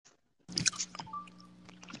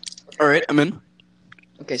All right, I'm in.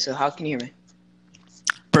 Okay, so how can you hear me?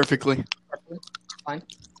 Perfectly. Fine.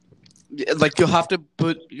 Yeah, like, you'll have to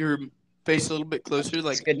put your face a little bit closer. It's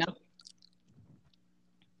Like, good now?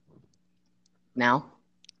 Now?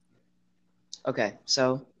 Okay,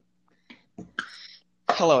 so...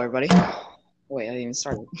 Hello, everybody. Wait, I didn't even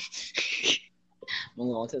start. I'm a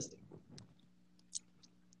little autistic.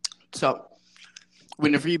 so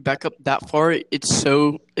whenever you back up that far, it's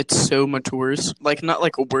so much worse. Like, not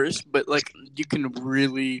like worse, but like you can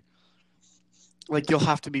really, like, you'll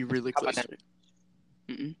have to be really How about close.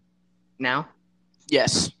 Mm-mm. Now?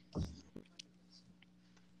 Yes.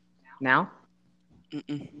 Now?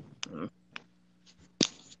 Mm-mm.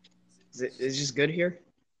 Is it just good here?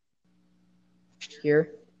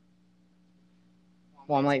 Here?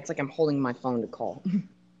 Well, it's like I'm holding my phone to call.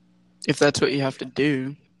 If that's what you have to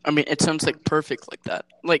do. I mean, it sounds like perfect like that.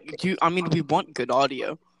 Like, we want good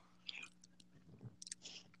audio.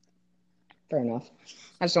 Fair enough.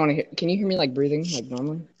 I just want to hear... Can you hear me, like, breathing, like,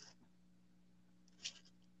 normally?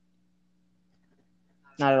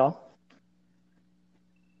 Not at all?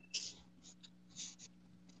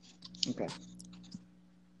 Okay.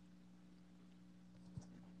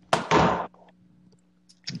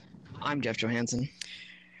 I'm Jeff Johansson.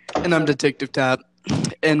 And I'm Detective Tab.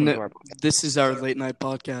 And Welcome to our this is our late night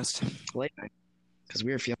podcast. late night, because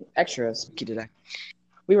we were feeling extra spooky today.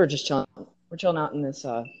 We were just chilling. We're chilling out in this.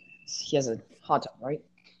 He has a hot tub, right?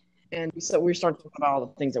 And so we started talking about all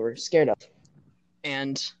the things that we're scared of.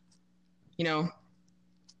 And you know,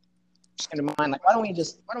 just came to mind, like, why don't we do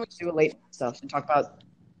a late night stuff and talk about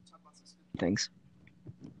things?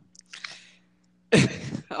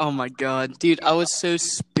 Oh my god, dude, I was so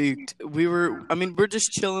spooked. We're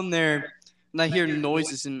just chilling there, and I hear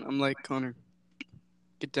noises, and I'm like, Connor,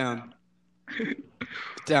 get down. Get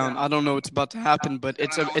down. I don't know what's about to happen, but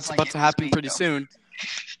it's about to happen pretty soon.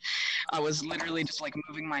 I was literally just like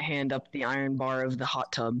moving my hand up the iron bar of the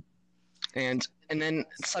hot tub, and then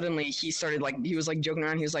suddenly he started, like, he was like joking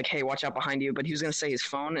around. He was like, "Hey, watch out behind you!" But he was gonna say his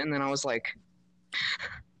phone, and then I was like,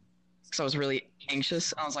 because I was really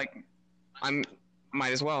anxious. I was like,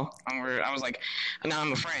 might as well. I was like, now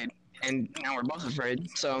I'm afraid, and now we're both afraid.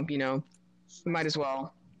 So we might as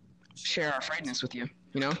well share our afraidness with you.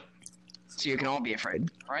 So you can all be afraid,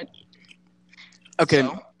 right? Okay.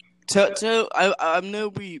 So I know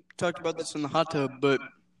we talked about this in the hot tub, but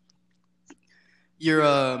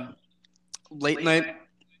your late night,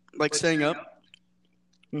 like, staying up.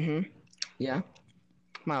 Yeah.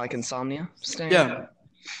 My, like, insomnia staying Yeah. up?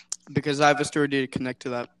 Because I have a story to connect to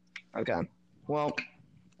that. Okay. Well,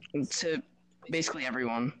 to basically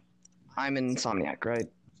everyone, I'm an insomniac, right?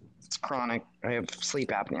 It's chronic. I have sleep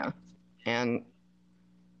apnea. And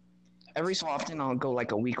every so often I'll go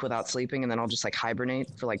like a week without sleeping, and then I'll just like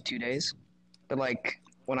hibernate for like 2 days. But like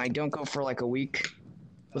when I don't go for like a week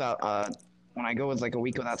without when I go with like a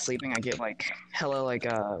week without sleeping, I get like hella like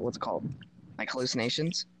what's it called? Like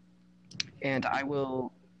hallucinations. And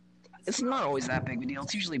it's not always that big of a deal.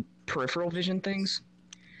 It's usually peripheral vision things.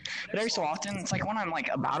 But every so often, it's like when I'm like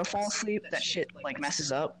about to fall asleep, that shit like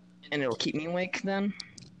messes up, and it'll keep me awake then.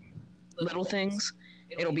 Little things.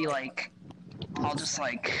 It'll be like, I'll just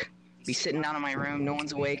like be sitting down in my room, no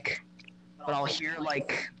one's awake, but I'll hear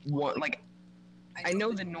like I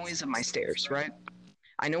know the noise of my stairs, right?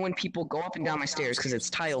 I know when people go up and down my stairs because it's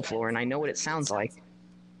tile floor, and I know what it sounds like.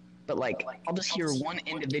 But like, I'll just hear one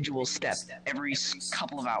individual step every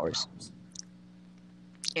couple of hours.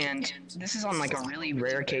 And this is on like a really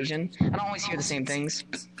rare occasion. I don't always hear the same things.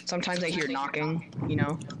 Sometimes I hear knocking,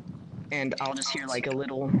 and I'll just hear like a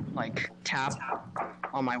little like tap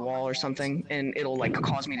on my wall or something, and it'll like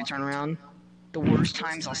cause me to turn around. The worst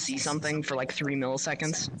times I'll see something for like 3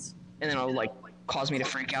 milliseconds, and then it'll like cause me to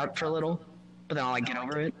freak out for a little, but then I'll like get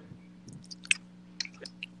over it.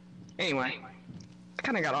 Anyway, I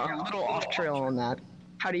kind of got a little off trail on that.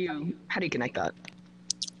 How do you connect that?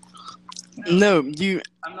 No,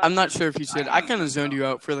 I'm not sure if you said. I kind of zoned you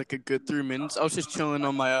out for like a good 3 minutes. I was just chilling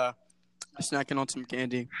on my snacking on some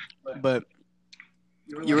candy, but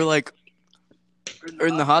you were like, or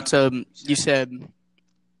in the hot tub, you said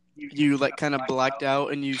you like kind of blacked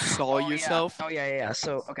out and you saw yourself. Yeah.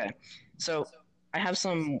 So I have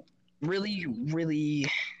some really, really.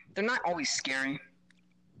 They're not always scary.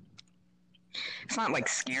 It's not like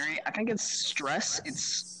scary. I think it's stress.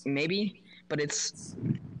 It's maybe, but it's.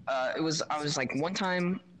 I was like one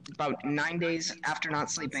time about 9 days after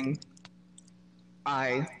not sleeping.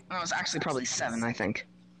 It was actually probably 7, I think.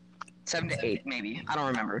 7 to 8, maybe. I don't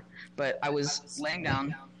remember. But I was laying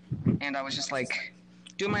down, and I was just like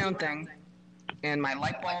doing my own thing, and my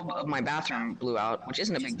light bulb of my bathroom blew out, which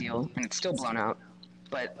isn't a big deal, and it's still blown out.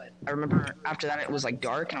 But I remember after that it was like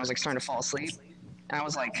dark, and I was like starting to fall asleep, and I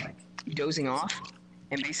was like dozing off,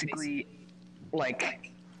 and basically,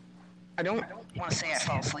 like, I don't want to say I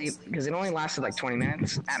fell asleep because it only lasted like 20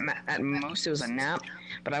 minutes. At most, it was a nap.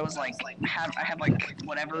 But I was like, I had like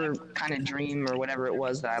whatever kind of dream or whatever it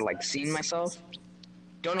was that I like seen myself.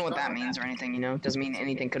 Don't know what that means or anything, you know. Doesn't mean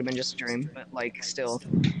anything. Could have been just a dream. But like, still,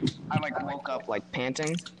 I like woke up like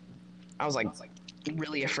panting. I was like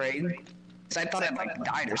really afraid because I thought I'd like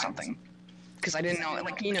died or something. Because I didn't know,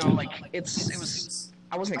 like, you know, like it was.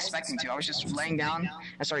 I wasn't expecting to. I was just laying down.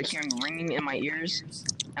 I started hearing ringing in my ears,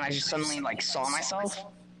 and I just suddenly like saw myself.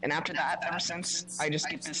 And after that, ever since, I just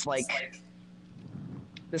get this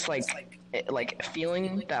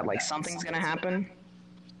feeling that like something's gonna happen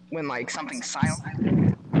when like something's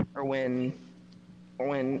silent, or when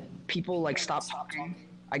people like stop talking.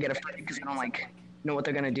 I get afraid because I don't like know what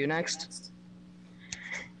they're gonna do next.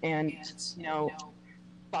 And you know,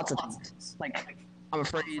 lots of things. Like I'm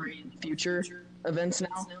afraid future events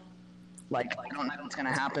now. Like I don't know what's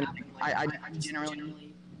gonna happen. I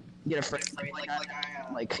generally get afraid like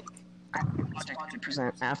that. Like I have a project to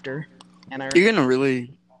present after, and You're gonna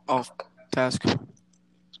really off task.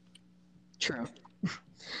 True.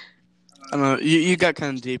 I don't know. You got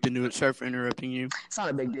kind of deep into it. Sorry for interrupting you. It's not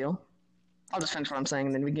a big deal. I'll just finish what I'm saying,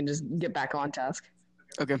 and then we can just get back on task.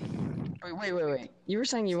 Okay. Wait. You were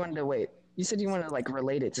saying you wanted to wait. You said you wanted to like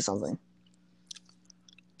relate it to something.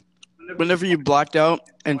 Whenever you blacked out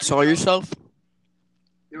and saw yourself,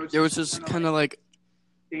 there was this kind of like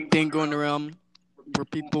thing going around where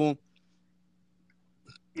people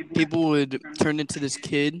would turn into this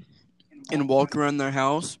kid and walk around their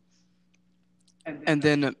house and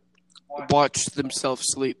then watch themselves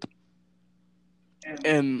sleep.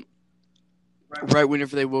 And right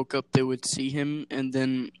whenever they woke up, they would see him, and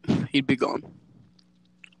then he'd be gone.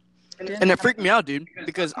 And it freaked me out, dude,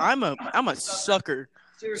 because I'm a sucker.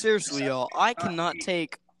 Seriously, y'all. I cannot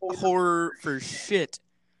take horror for shit.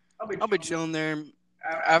 I'll be chilling there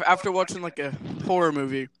after watching like a horror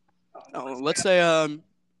movie. Let's say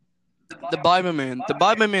The Bible Man. The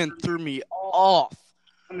Bible Man threw me off.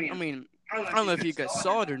 I mean, I don't know if you guys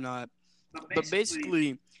saw it or not, but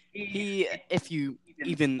basically, if you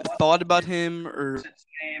even thought about him or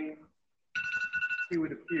he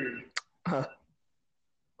would appear.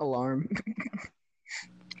 Alarm.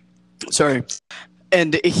 Sorry.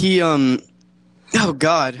 And he oh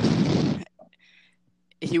god.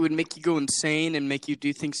 He would make you go insane and make you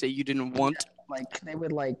do things that you didn't want. Like they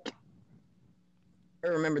would like I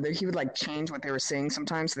remember he would like change what they were saying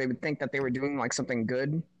sometimes, so they would think that they were doing like something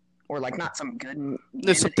good. Or like not some good.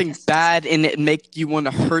 There's something bad, and it make you want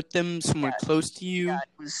to hurt them, someone close to you. Yeah, it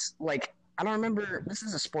was like I don't remember. This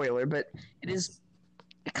is a spoiler, but it is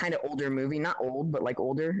a kind of older movie. Not old, but like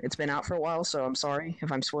older. It's been out for a while, so I'm sorry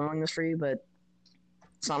if I'm spoiling this for you, but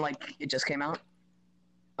it's not like it just came out.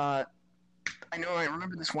 I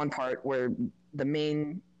remember this one part where the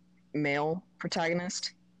main male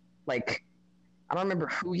protagonist, like I don't remember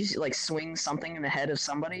who like swings something in the head of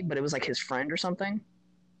somebody, but it was like his friend or something.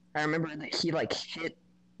 I remember that he like hit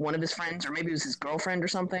one of his friends, or maybe it was his girlfriend or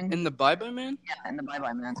something. In The Bye-Bye Man? Yeah, in The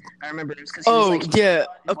Bye-Bye Man. I remember it was because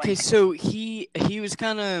Okay, so he was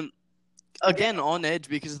kind of again on edge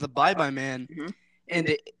because of The Bye-Bye Man,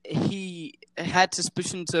 and he had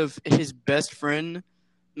suspicions of his best friend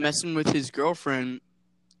messing with his girlfriend,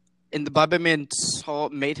 and The Bye-Bye Man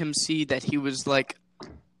made him see that he was like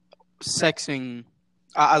sexing.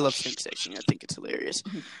 I love saying sexing. I think it's hilarious.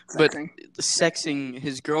 But sexing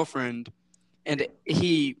his girlfriend, and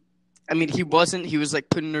he wasn't. He was like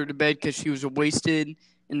putting her to bed because she was wasted,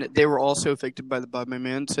 and they were also affected by the Bye-Bye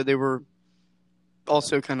Man, so they were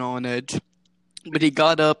also kind of on edge. But he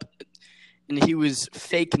got up, and he was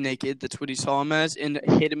fake naked. That's what he saw him as, and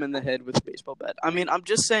hit him in the head with a baseball bat. I mean, I'm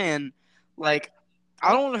just saying, like,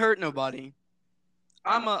 I don't want to hurt nobody.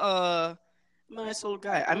 I'm a nice little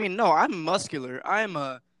guy. I mean, no, I'm muscular. I'm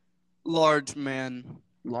a large man.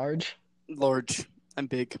 Large? Large. I'm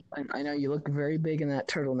big. I know you look very big in that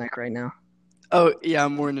turtleneck right now. Oh, yeah,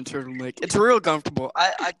 I'm wearing a turtleneck. It's real comfortable.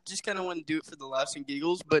 I just kind of want to do it for the laughs and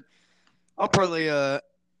giggles, but I'll probably, I'll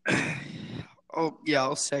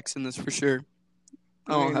sex in this for sure.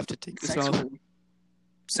 I don't have to take this off.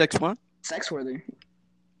 Sex what? Sex worthy.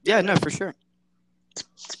 Yeah, no, for sure.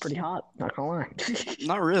 It's pretty hot, not gonna lie.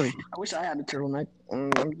 Not really. I wish I had a turtleneck.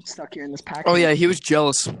 I'm stuck here in this pack. Oh, yeah, he was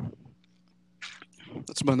jealous.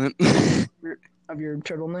 That's about it. Of your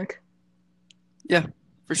turtleneck? Yeah,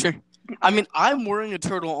 for sure. I mean, I'm wearing a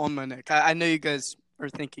turtle on my neck. I know you guys are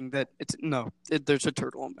thinking that there's a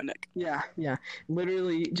turtle on my neck. Yeah.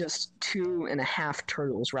 Literally just 2.5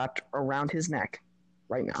 turtles wrapped around his neck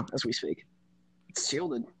right now as we speak. It's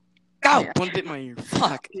shielded. Ow! Yeah. One bit my ear.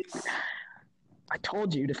 Fuck. I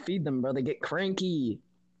told you to feed them, bro. They get cranky.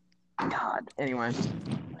 God. Anyway,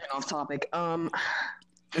 off topic. What's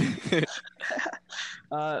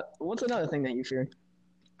another thing that you fear?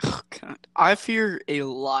 Oh, God. I fear a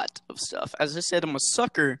lot of stuff. As I said, I'm a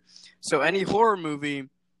sucker. So any horror movie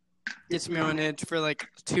gets me on edge for like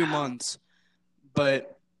 2 months.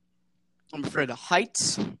 But I'm afraid of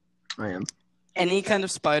heights. I am. Any kind of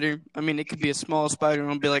spider. I mean, it could be a small spider and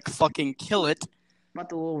I'll be like, fucking kill it. What about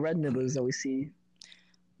the little red nibblers that we see?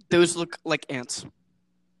 Those look like ants.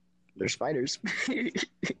 They're spiders. We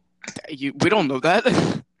don't know that.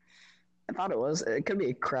 I thought it was. It could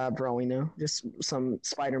be a crab for all we know. Just some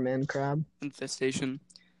Spider-Man crab. Infestation.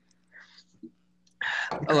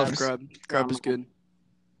 I love crab. Crab is good.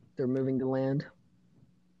 They're moving to land.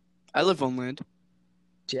 I live on land.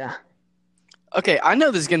 Yeah. Okay, I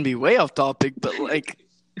know this is gonna be way off topic, but like,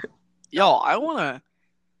 I wanna.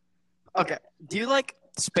 Okay, do you like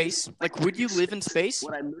space? Like, would you live in space?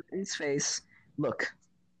 Would I live in space? Look,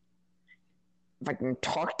 if I can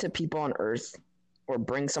talk to people on Earth or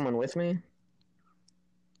bring someone with me,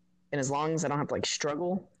 and as long as I don't have to like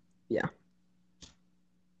struggle, yeah.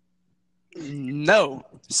 No,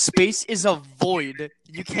 space is a void.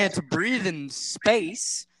 You can't breathe in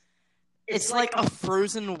space. It's like a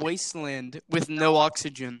frozen wasteland with no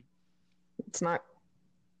oxygen. It's not.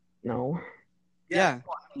 No. Yeah.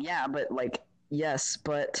 Yeah, but like, yes,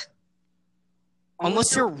 but.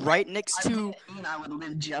 Unless you're right next to. I would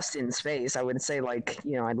live just in space. I would say like,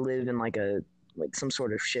 I'd live in like some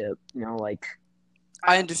sort of ship. Like.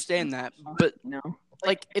 I understand that, but No.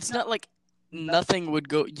 like, it's not like nothing would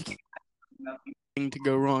go. You can't nothing to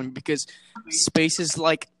go wrong because space is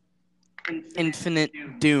like infinite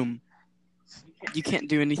doom. You can't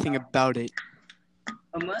do anything about it.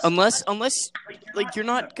 Unless like you're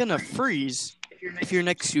not gonna freeze if you're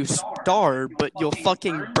next to a star, but you'll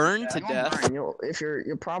fucking burn to death. You'll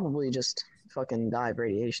probably just fucking die of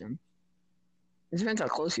radiation. It depends how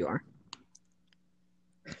close you are.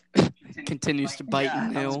 Continues to bite your I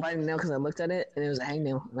was nail. biting a nail because I looked at it and it was a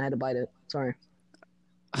hangnail and I had to bite it. Sorry.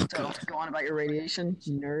 Oh, So, God. go on about your radiation,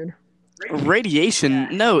 you nerd.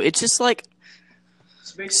 Radiation? No, it's just like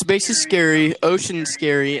space is scary, ocean's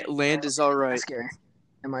scary, land is alright. That's scary,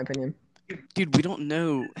 in my opinion. Dude, we don't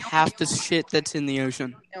know half the shit that's in the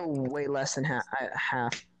ocean. Way less than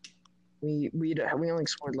half. We only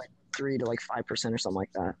explored like 3 to like 5% or something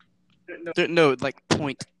like that. No, like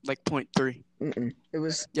 0.3. It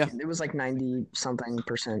was like 90 something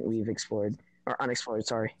percent we've explored or unexplored.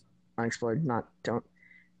 Sorry, unexplored.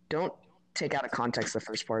 Don't take out of context the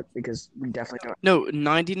first part because we definitely don't. No,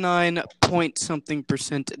 99 point something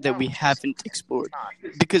percent that we haven't explored.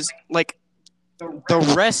 Because, like,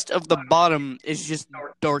 the rest of the bottom is just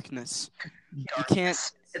darkness. You can't.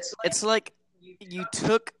 It's like you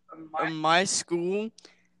took my school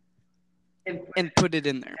and put it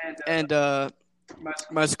in there. And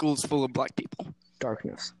my school's full of black people.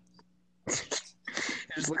 Darkness. You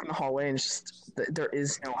just look in the hallway and it's just there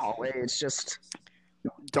is no hallway. It's just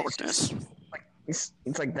Darkness. it's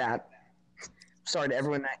like that. Sorry to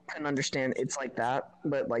everyone that couldn't understand. It's like that,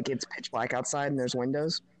 but like it's pitch black outside and there's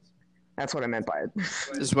windows. That's what I meant by it. This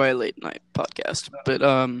is why a late night podcast. But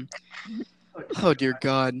oh dear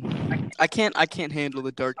God, I can't handle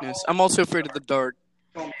the darkness. I'm also afraid of the dark.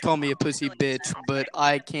 Call me a pussy bitch, but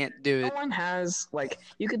I can't do No it. one has like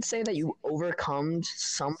you could say that you overcome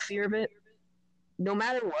some fear of it. No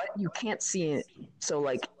matter what, you can't see it, so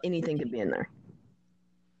like anything could be in there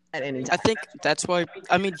at any I time. think that's why.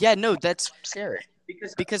 I mean, yeah, no, that's Scary.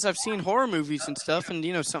 because I've seen horror movies and stuff, and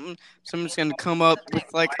someone's gonna come up with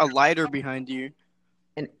like a lighter behind you.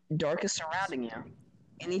 And dark is surrounding you.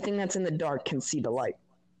 Anything that's in the dark can see the light,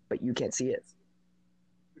 but you can't see it.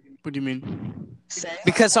 What do you mean? Say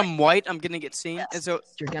Because I'm white, I'm gonna get seen. And so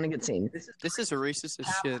you're gonna get seen. this is a racist as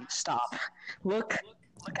shit. Stop. Look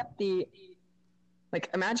at the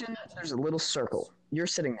imagine there's a little circle. You're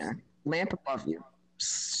sitting there, lamp above you.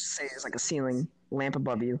 Say it's like a ceiling, lamp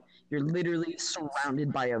above you. You're literally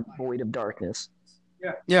surrounded by a void of darkness.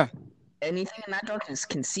 Yeah. Anything in that darkness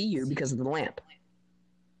can see you because of the lamp.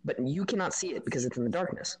 But you cannot see it because it's in the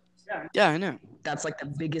darkness. Yeah, I know. That's like the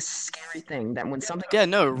biggest scary thing that when something Yeah,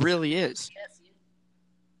 no, it really is.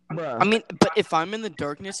 bruh, I mean, but if I'm in the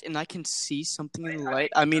darkness and I can see something in the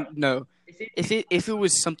light, I mean, no. If it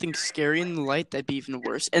was something scary in the light, that'd be even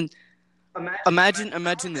worse. And imagine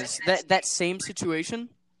this. That same situation,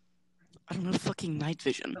 I don't know, fucking night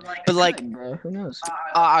vision. But like, bro, who knows?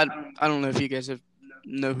 I don't know if you guys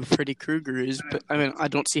know who Freddy Krueger is, but I mean, I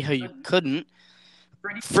don't see how you couldn't.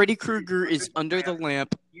 Freddy Krueger is under the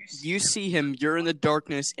lamp. You see him. You're in the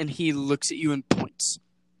darkness, and he looks at you and points.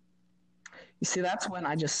 You see, that's when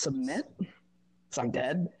I just submit. So I'm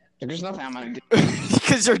dead. There's nothing I'm gonna do.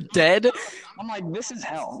 Because you're dead. I'm like, this is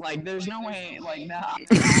hell. Like, there's no way. Like, nah.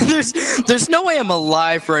 There's no way I'm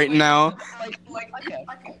alive right now. Okay.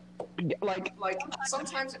 Like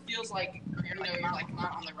Sometimes it feels like you're like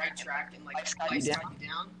not on the right track and like life's got you down.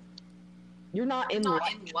 You're not in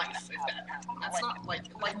life. In life if that happens. That's not like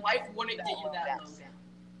life wouldn't get you that low down.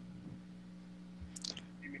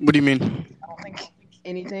 What do you mean? I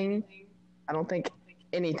don't think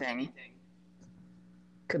anything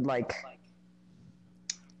could like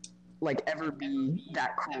ever be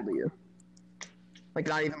that cruel to you. Like,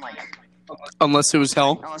 not even like, Unless it was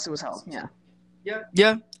hell. unless it was hell. Yeah.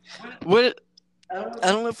 Yeah. What? I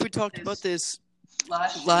don't know if we talked about this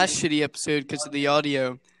last shitty episode because of the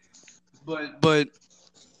audio. But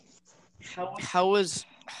how was,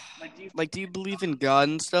 like, do you believe in God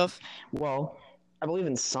and stuff? Well, I believe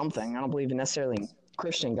in something. I don't believe in necessarily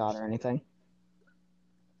Christian God or anything.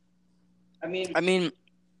 I mean,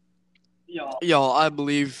 y'all, I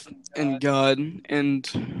believe in God,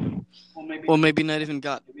 and well, maybe not even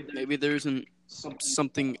God. Maybe there isn't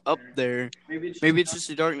something up there. Maybe it's just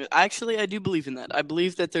a darkness. Actually, I do believe in that. I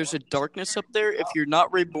believe that there's a darkness up there. If you're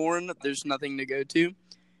not reborn, there's nothing to go to.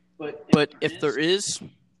 But if there is,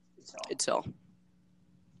 it's hell.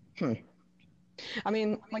 I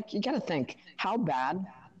mean, like, you gotta think, how bad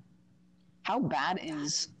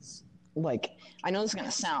is, like, I know this is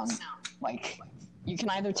gonna sound like, you can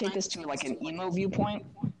either take this to like an emo viewpoint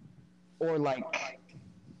or like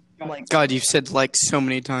God, you've said like so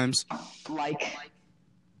many times.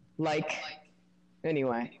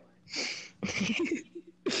 Anyway.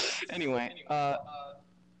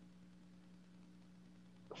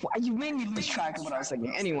 You made me lose track of what I was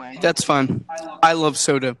thinking. Anyway. That's fine. I love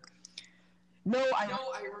soda. No, I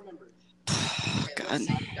remember. God.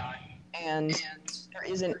 And there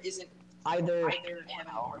isn't either or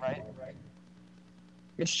hell, right?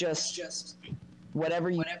 It's just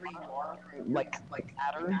whatever you are, like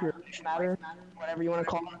matter, whatever you want to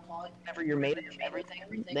call it, whatever you're made of, everything,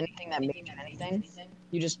 anything that made you anything,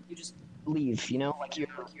 you just leave, you know? Like, you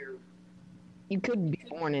could be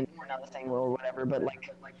born in another thing or whatever, but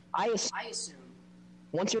like, I assume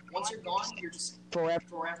once you're gone, you're just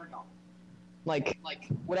forever gone. Like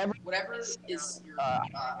whatever is your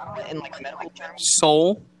in like medical terms.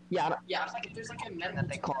 Soul? Yeah, there's like a medical that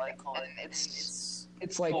they call it, and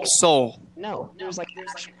it's like soul. No, there's like an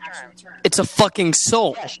actual term. It's a fucking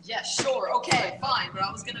soul. Yeah, sure, okay, fine, but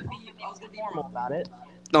I was gonna be formal about it.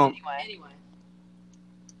 No. Anyway.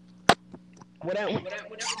 Whatever.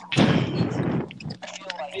 I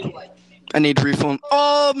feel like I need to refill.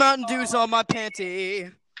 Oh, Mountain Dew's on my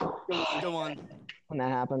panty. Go on. When that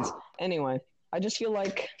happens. Anyway, I just feel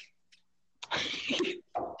like.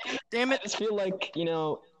 Damn it. I just feel like, you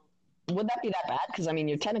know, would that be that bad? Because, I mean,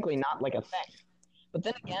 you're technically not like a thing. But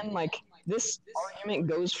then again, like, this argument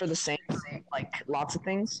goes for the same thing, like lots of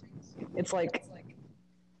things. It's like,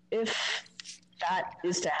 if that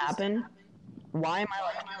is to happen, why am I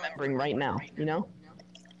like remembering right now, you know?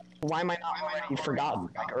 Why am I not already forgotten,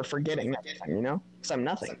 like, or forgetting everything, you know? Because I'm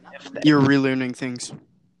nothing. You're relearning things.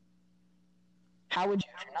 How would you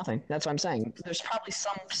do nothing? That's what I'm saying. There's probably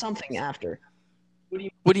something after.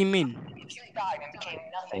 What do you mean? If you died and became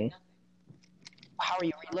nothing, how are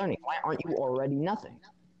you relearning? Why aren't you already nothing?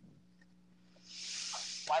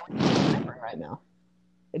 Why would you be remembering right now?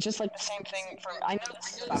 It's just like the same thing for. I know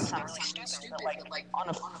this is about to sound really stupid, but like on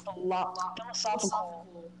a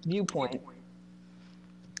philosophical viewpoint,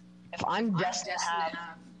 if I'm destined to have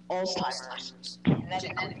Alzheimer's, and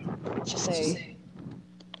then let's just say,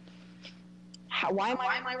 why am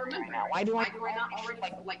I remembering now? Why do I not already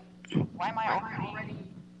like? Why am I already?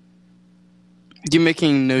 You're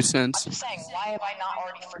making no sense. I'm just saying, why have I not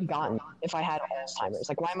already forgotten if I had Alzheimer's?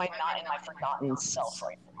 Like, why am I not in my forgotten self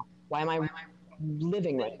right now? Why am I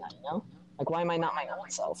living right now, you know? Like, why am I not my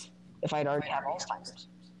old self if I'd already have Alzheimer's?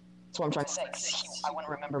 That's what I'm trying to say, because I wouldn't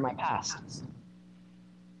remember my past.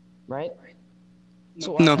 Right?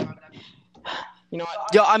 So, No. You know what?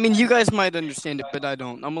 Yeah, I mean, you guys might understand it, but I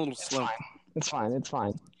don't. I'm a little slow. It's fine.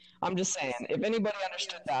 I'm just saying, if anybody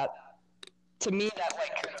understood that, to me, that,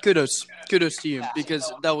 like... Kudos to you,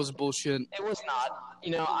 because that was bullshit. It was not.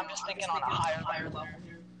 You know, I'm just thinking on a higher level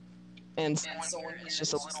here. And someone is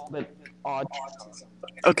just a little bit odd.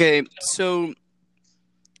 Okay, so...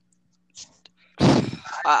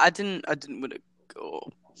 I didn't want to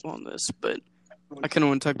go on this, but I kind of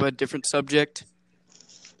want to talk about a different subject.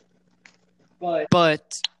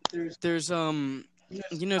 But there's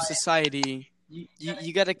society.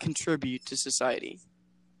 You got to contribute to society,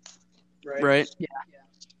 right? Yeah.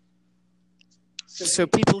 So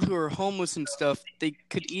people who are homeless and stuff, they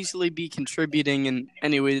could easily be contributing in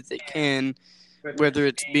any way that they can, whether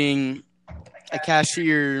it's being a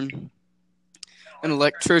cashier, an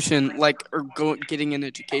electrician, or getting an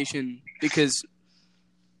education, because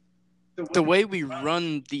the way we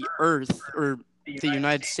run the earth, or the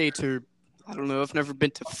United States, or I don't know, I've never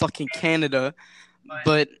been to fucking Canada,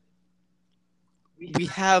 but we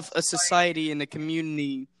have a society and a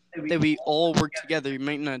community that we all work together. You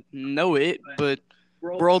might not know it, but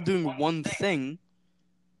we're all doing one thing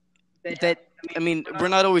that, I mean, we're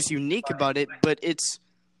not always unique about it, but it's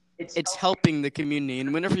helping the community.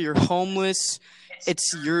 And whenever you're homeless,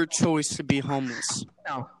 it's your choice to be homeless.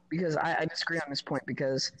 No, because I disagree on this point,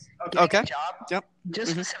 because Okay. a job, Yep.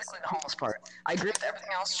 just specifically the homeless part. I agree with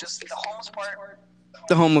everything else, just the homeless part.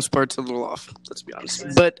 The homeless part's a little off, let's be honest.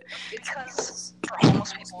 But Because for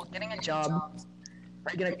homeless people, getting a job,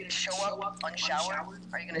 are you going to show up unshowered?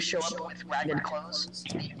 Are you going to show up with ragged clothes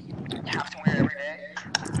that you have to wear every day?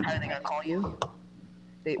 How are they going to call you?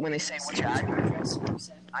 When they say, what's your address?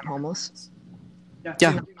 I'm homeless. yeah, It's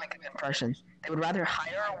not like a good impression. They would rather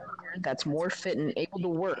hire a worker that's more fit and able to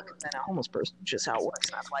work than a homeless person. It's just how it works.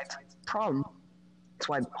 And that's why it's a problem. That's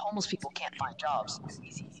why homeless people can't find jobs. It's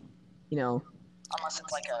easy. Unless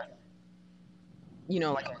it's like a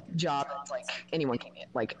job that's like anyone can get.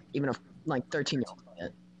 Like even a 13-year-old can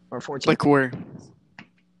get. Or 14. like where?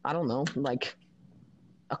 I don't know. Like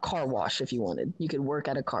a car wash if you wanted. You could work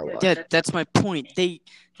at a car wash. Yeah, that's my point. They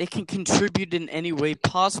can contribute in any way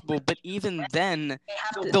possible, but even then, They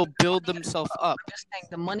have to, they'll build themselves up. I'm just saying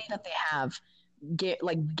the money that they have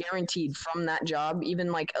guaranteed from that job,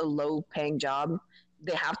 even like a low paying job,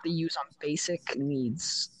 they have to use on basic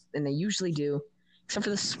needs. And they usually do, except for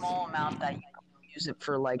the small amount that you use it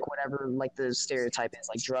for like whatever like the stereotype is,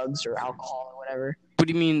 like drugs or alcohol or whatever. What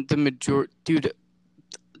do you mean the majority? Dude,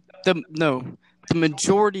 the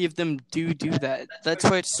majority of them do that. That's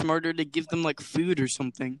why it's smarter to give them like food or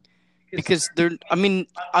something, because I'm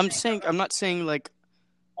not saying like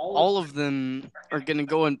all of them are gonna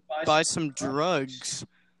go and buy some drugs,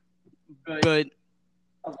 but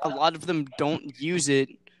a lot of them don't use it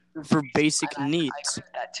for basic I needs. agree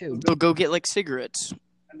with that too. They'll go get like cigarettes.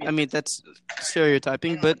 I mean, that's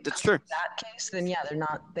stereotyping, but that's true. In that case, then yeah,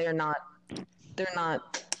 they're not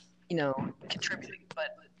contributing.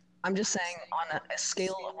 But I'm just saying, on a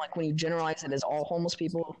scale of like when you generalize it as all homeless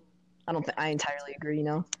people, I don't think I entirely agree.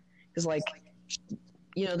 Because like,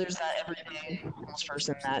 there's that everyday homeless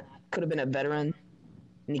person that could have been a veteran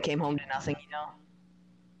and he came home to nothing.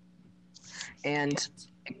 And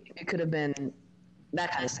it could have been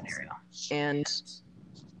that kind of scenario. And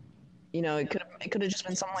it could have just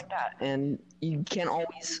been something like that. And you can't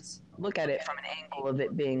always look at it from an angle of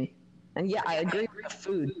it being. And yeah, I agree with the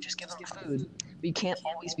food. Just give them food. But you can't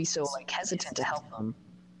always be so like hesitant to help them,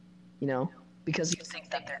 because you think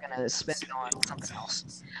that they're gonna spend it on something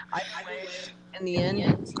else. I wish in the end,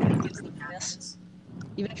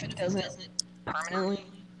 even if it doesn't permanently,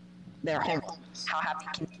 they're homeless. How happy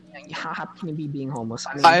can you be being homeless?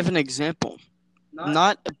 I mean, I have an example.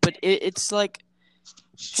 But it's like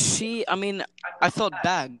I felt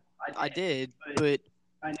bad. I did, but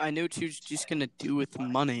I knew what she was just gonna do with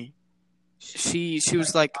money. She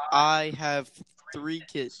was like, I have 3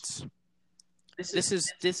 kids. This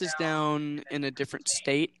is down in a different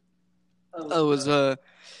state.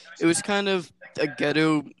 It was kind of a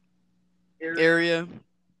ghetto area,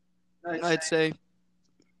 I'd say.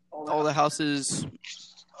 All the houses.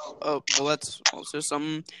 Oh, well, that's also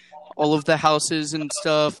something. All of the houses and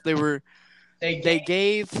stuff. The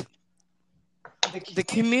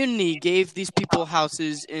community gave these people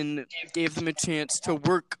houses and gave them a chance to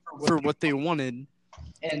work for what they wanted.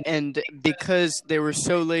 And because they were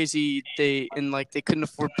so lazy, they couldn't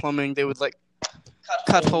afford plumbing, they would like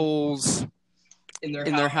cut holes in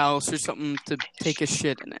their house or something to take a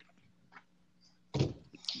shit in it.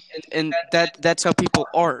 And that's how people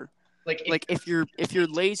are. Like if you're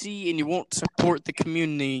lazy and you won't support the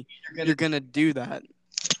community, you're gonna do that.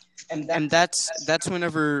 And that's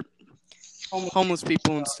whenever homeless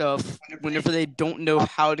people and stuff, whenever they don't know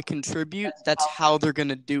how to contribute, that's how they're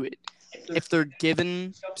gonna do it. If they're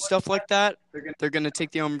given stuff like that, they're gonna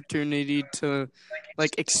take the opportunity to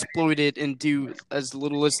like exploit it and do as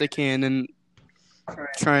little as they can and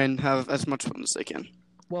try and have as much fun as they can.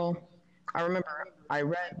 Well, I remember I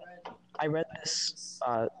read this.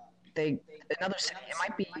 Another city. It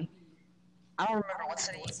might be. I don't remember what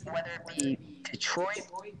city, whether it be Detroit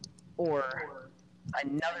or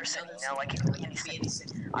another city, like it could be any city.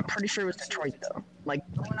 I'm pretty sure it was Detroit though. Like,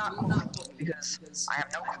 we're not quoting because I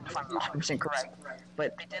have no clue if I'm 100% correct,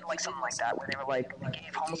 but they did like something like that where they were like they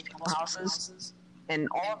gave homeless people houses. And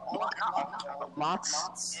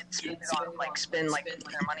lots, spend like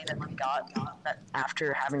their money that they got that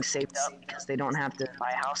after having saved up because they don't have to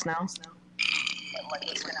buy a house now. Like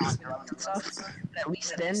they spend on drugs and stuff. But at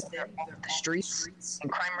least then they're off the streets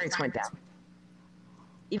and crime rates went down.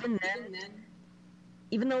 Even then,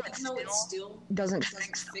 even though it still doesn't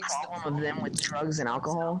fix the problem of them with drugs and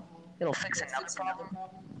alcohol, it'll fix another problem.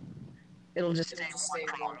 It'll just stay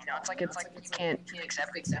one problem. It's like you can't fix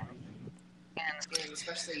everything. And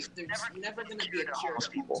especially there's never going to be cure a to cure homeless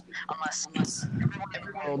to people homeless unless everyone in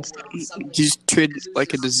the world. You just treat it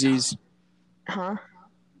like a disease. Huh?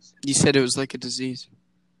 You said it was like a disease.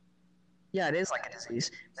 Yeah, it is like a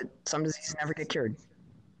disease, but some diseases never get cured.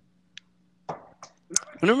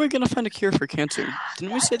 When are we gonna find a cure for cancer?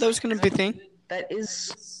 Didn't we say that was gonna be a thing? That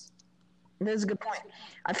is a good point.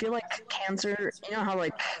 I feel like cancer. You know how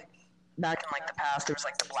like back in like the past there was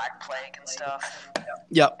like the Black Plague and stuff.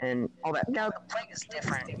 Yep. And all that. Now the plague is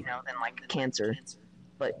different, than like cancer,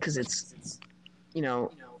 but because it's,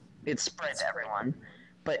 it's spread to everyone.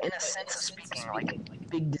 But in a sense of speaking, like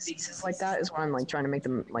big diseases like that is what I'm like trying to make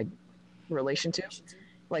them like relation to.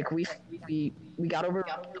 Like we got over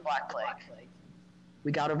the Black Plague,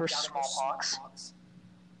 we got over smallpox,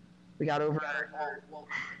 we got over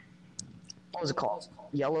what was it called?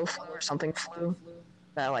 Yellow flu or something flu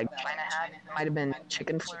that like China had. It might have been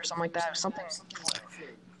chicken flu or something like that, or something.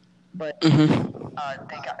 But they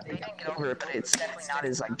didn't get over it, but it's definitely not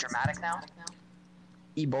as like dramatic now.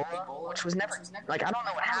 Ebola, which was never like I don't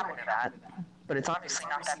know what happened to that, but it's obviously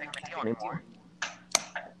not that big of a deal anymore.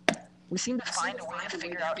 We seem to find a way to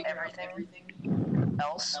figure out everything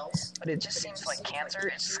else, but it just seems like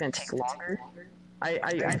cancer is just gonna take longer.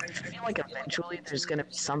 I feel like eventually there's gonna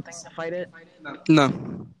be something to fight it.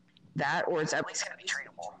 No. That, or it's at least gonna be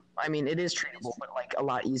treatable. I mean, it is treatable, but like a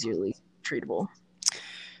lot easily treatable.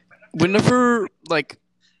 Whenever like,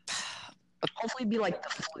 hopefully, be like the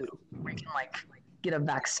flu, where you can like get a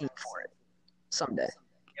vaccine for it someday.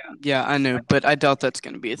 Yeah, I know, but I doubt that's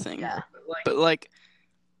gonna be a thing. Yeah. But like,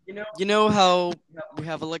 you know how we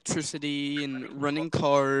have electricity and running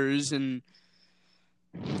cars and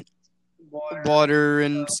water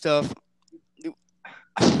and stuff.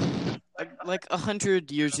 Like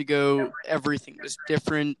 100 years ago, everything was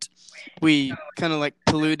different. We kind of like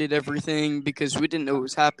polluted everything because we didn't know what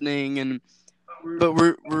was happening, but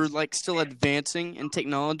we're like still advancing in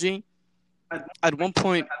technology. At one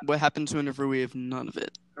point, what happens whenever we have none of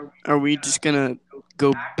it? Are we just gonna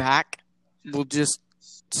go back? We'll just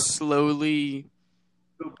slowly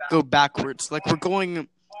go backwards. Like we're going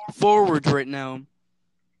forward right now.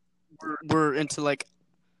 We're into like.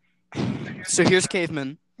 So here's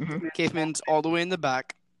cavemen. Mm-hmm. Caveman's all the way in the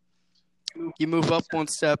back. You move up one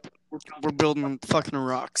step, we're building fucking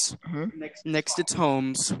rocks. Mm-hmm. Next it's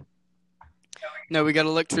homes. Now we got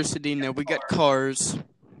electricity, now we got cars.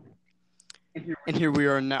 And here we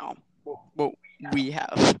are now. What we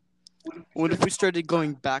have. What if we started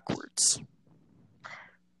going backwards?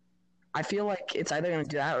 I feel like it's either going to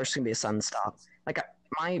do that or it's going to be a sudden stop. Like,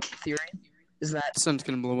 my theory is that... The sun's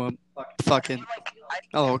going to blow up. Fucking.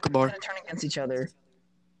 We're Akbar. going to turn against each other,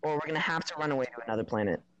 or we're going to have to run away to another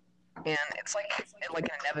planet. And it's like an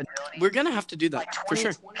inevitability. We're going to have to do that, like 20, for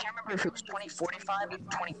sure. I can't remember if it was 2045 or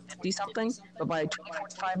 2050 something, but by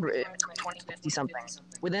 2045 or between 2050 something,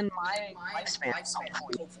 within my lifespan,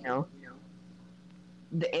 hopefully,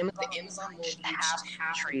 the Amazon will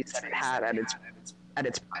have trees that it had at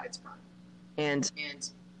its prime. And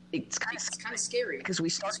it's kind of scary because we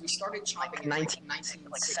started chopping like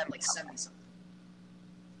 1970 something.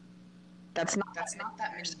 That's not that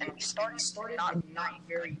many. And we started not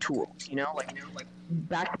very tools,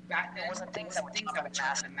 back then wasn't things that would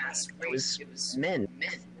chop at mass rate. It was men,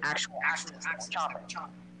 actual chopping.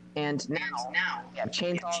 And now we have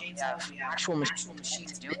chainsaws, we have actual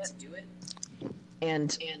machines to do it.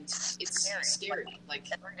 And it's scary. Like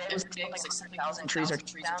every day was like 1,000 trees are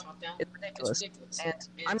chopped down. It's ridiculous. And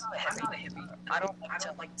I'm not a hippie. I don't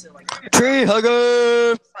like to Tree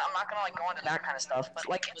hugger! I'm not gonna go into that kind of stuff, but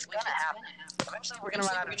it's gonna happen. Eventually, we're gonna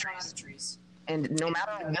run out of trees, and no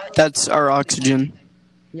matter what. That's our oxygen.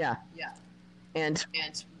 Yeah. And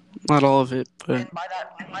not all of it, but. And by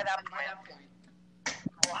that point,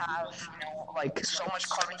 we'll have so much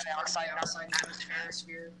carbon dioxide in our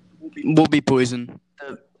atmosphere. We'll be poisoned.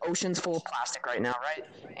 The ocean's full of plastic right now, right?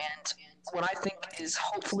 And what I think is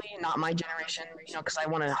hopefully not my generation, because I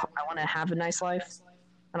want to have a nice life,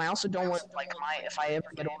 and I also don't want like if I ever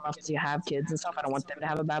get old enough to have kids and stuff, I don't want them to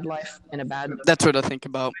have a bad life and a bad. That's what I think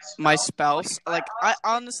about my spouse. Like, I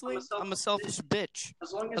honestly, I'm a selfish bitch.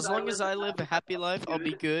 As long as I live a happy life, I'll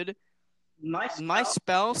be good. My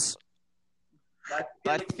spouse,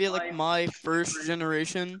 I feel like my first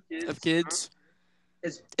generation of kids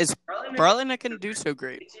is probably not going to do so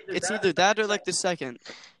great. It's either that or like the second.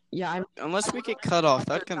 Yeah, Unless we get cut off, that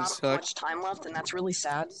there's kind of not sucks. much time left, and that's really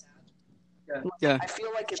sad. Yeah. I feel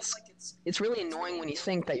like it's really annoying when you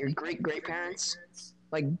think that your great parents,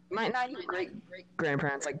 like not even great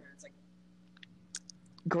grandparents, like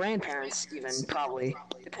grandparents even probably,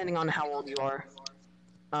 depending on how old you are.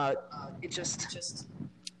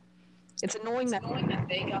 It's annoying that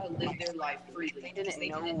they gotta live their life freely. they didn't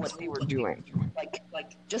know what they were doing. Like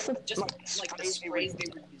just like the sprays they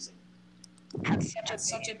were using. had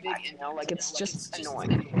such a big impact, like it's just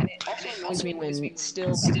annoying. And it also annoys me when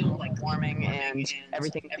still like warming and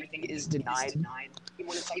everything is denied.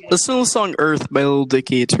 Listen to the song Earth by Lil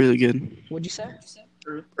Dicky. It's really good. What'd you say?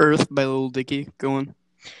 Earth by Lil Dicky. Go on.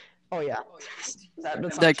 Oh yeah,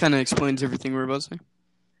 That kind of explains everything we're about to say.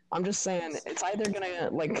 I'm just saying it's either gonna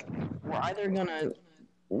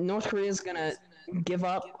North Korea's gonna give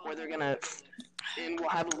up, or they're gonna and we'll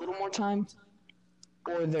have a little more time,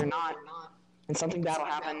 or they're not, and something bad will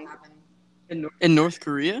happen. In North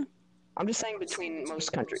Korea? I'm just saying between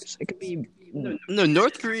most countries, it could be. No,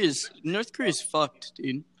 North Korea's fucked,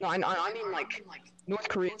 dude. No, I mean like North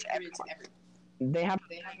Korea's everyone. They have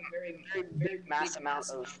a very big mass amount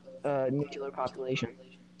of nuclear population.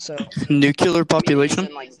 So Nuclear population?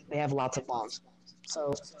 and, like they have lots of bombs.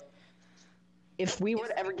 So if we were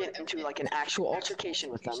to ever get into like an actual altercation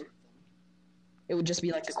with them, it would just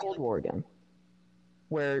be like the Cold War again.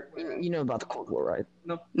 Where you know about the Cold War, right?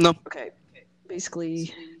 No. Okay.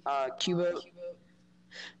 Basically,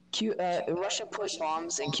 Russia put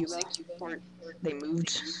bombs in Cuba, or they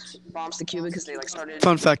moved bombs to Cuba because they like started.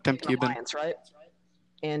 Fun fact, I'm an Cuban. alliance, right?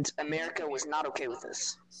 And America was not okay with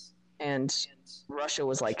this, and Russia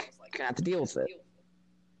was like, "You're gonna have to deal with it."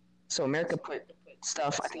 So America put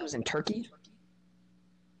stuff. I think it was in Turkey.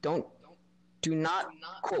 Do not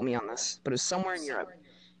quote me on this, but it was somewhere in Europe,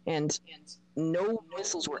 and no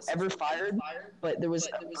missiles were ever fired. But there was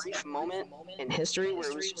a brief moment in history where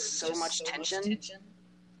it was just so much tension,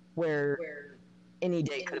 where any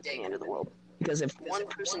day could have been the end of the world. Because if one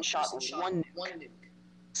person shot one nuke,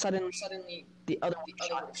 suddenly the other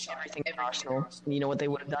one shot everything in their arsenal. And you know what they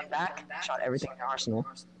would have done back? Shot everything in their arsenal.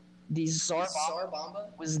 The Tsar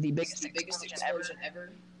Bomba was the biggest explosion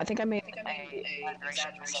ever. I think I made an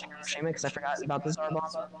exaggeration of Hiroshima because I forgot about the Tsar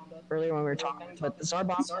Bomba earlier when we were talking. But the Tsar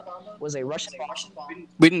Bomba was a Russian bomb.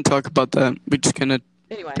 We didn't talk about that. We just kind of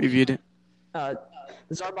Anyway, previewed it. the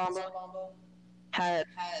Tsar Bomba had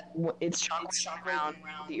its shot around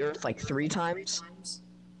the Earth like 3 times.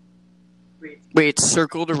 Wait, it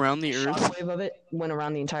circled around the Earth? Shockwave of it went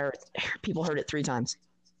around the entire Earth. People heard it 3 times.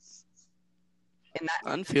 In that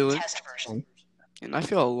I feel it. test version, And I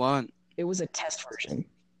feel a lot. it was a test version.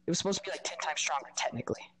 It was supposed to be like 10 times stronger,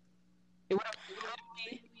 technically. It would have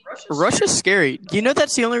Russia's scary. You know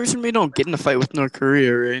that's the only reason we don't get in a fight with North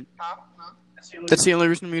Korea, right? That's the only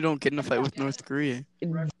reason we don't get in a fight with North Korea.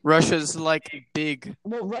 Russia's like big.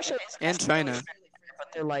 Well, Russia is And China.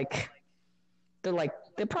 but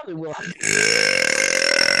they probably will.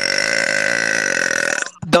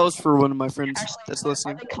 That was for one of my friends that's Are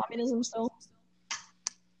listening. they communism still?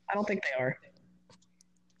 I don't think they are.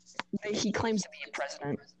 He claims to be a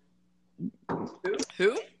president.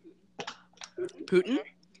 Who? Putin?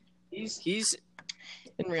 He's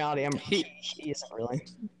In reality, he isn't really.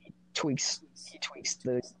 He tweaks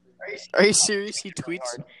the Are you serious? He tweets?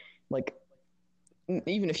 hard. Like,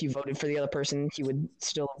 even if you voted for the other person, he would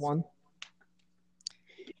still have won.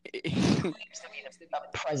 A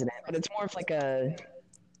president, but it's more of like a.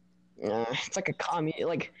 It's like a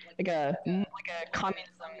like a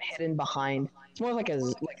communism hidden behind. It's more like a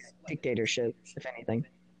dictatorship, if anything.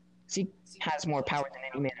 So he has more power than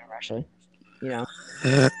any man in Russia. You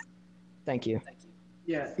know. Thank you.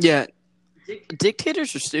 Yeah.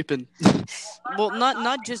 Dictators are stupid. Well,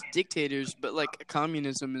 not just dictators, but like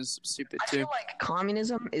communism is stupid I too. feel like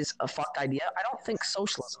communism is a fucked idea. I don't think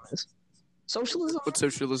socialism is. Socialism What's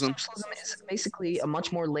socialism? Socialism is basically a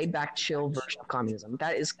much more laid-back, chill version of communism.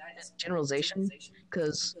 That is generalization,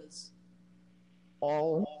 because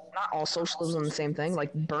not all socialism is the same thing.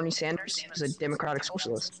 Like Bernie Sanders, he was a democratic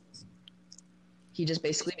socialist. He just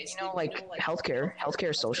basically, like healthcare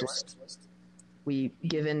is socialist. We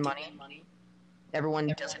give in money Everyone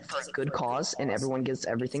does it for a good cause, and everyone gets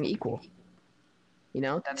everything equal. You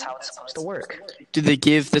know, that's how it's supposed to work. Do they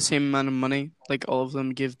give the same amount of money? Like all of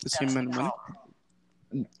them give the same That's amount the of money?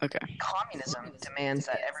 problem. Okay. Communism demands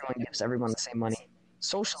that everyone gives everyone the same money.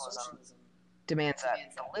 Socialism demands that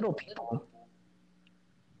the little people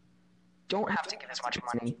don't have to give as much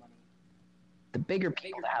money. The bigger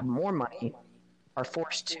people that have more money are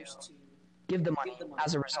forced to give the money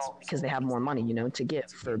as a result because they have more money, you know, to give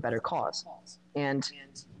for a better cause. And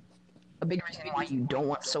a big reason why you don't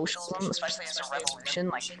want socialism, especially as a revolution,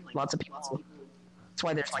 like lots of people, that's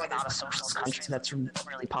why there's like not a socialist country that's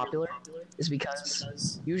really popular, is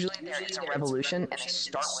because usually there is a revolution and they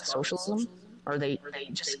start with socialism, or they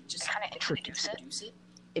just kind of introduce it.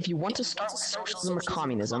 If you want to start with socialism or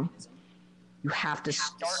communism, you have to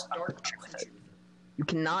start a country with it. You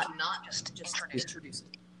cannot just introduce it.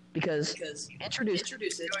 Because you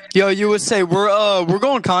introduce it. Yo, you would say we're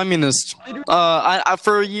going communist. I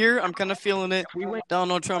for a year I'm kind of feeling it.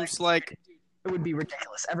 Donald Trump's like It would be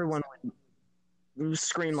ridiculous. Everyone would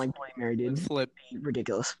scream like Bloody Mary, dude. flip.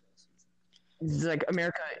 Ridiculous. It's like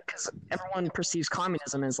America, because everyone perceives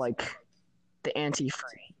communism as like the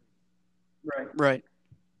anti-free. Right.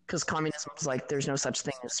 Because communism is like there's no such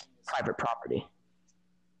thing as private property.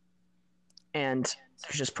 And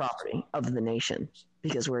there's just property of the nation.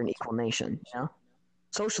 Because we're an equal nation, you know?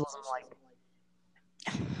 Socialism,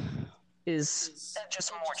 like, is just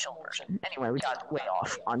a more chill version. Anyway, we got way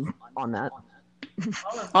off on that.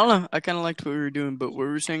 I don't know. I kind of liked what we were doing, but what we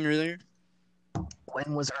were saying earlier.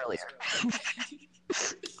 When was earlier?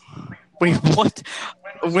 Wait, what?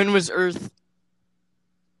 When was Earth?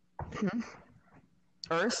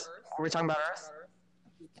 Earth? Were we talking about Earth?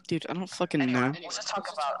 Dude, I don't fucking know. Let's just talk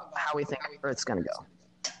about how we think Earth's gonna go.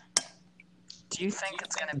 Do you think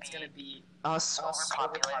it's gonna be us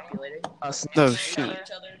overpopulating, us Oh, nuking shit.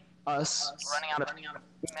 each other, us running out of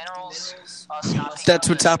minerals, us not being That's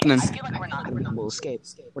able what's to happening. escape? I feel like we're not gonna be able to escape.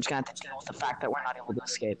 We're just gonna have to deal with the fact that we're not able to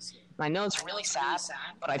escape. And I know it's really sad,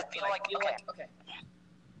 but I feel like okay,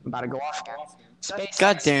 I'm about to go off here. SpaceX,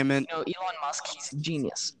 God damn it. You know, Elon Musk, he's a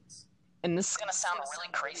genius. And this is gonna sound really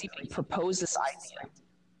crazy, but he proposed this idea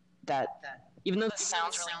that even though this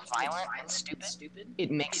sounds really violent and stupid,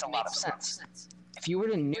 it makes a lot of sense. If you were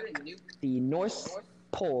to nuke the North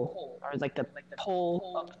Pole, or like the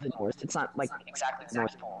pole of the North, it's not like exactly the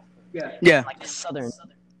North Pole, Yeah. like the Southern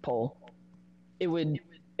Pole, it would,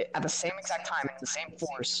 at the same exact time, and the same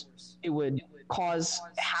force, it would cause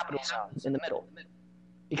a habitable zone in the middle.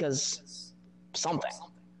 Because something.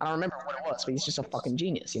 I don't remember what it was, but he's just a fucking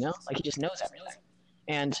genius, you know? Like, he just knows everything.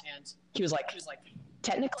 And he was like,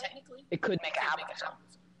 technically, it could make a habitable zone.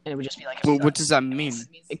 And it would just be like... Well, what does that mean?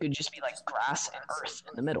 It could just be like grass and earth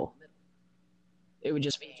in the middle. It would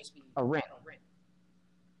just be a ring.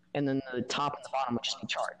 And then the top and the bottom would just be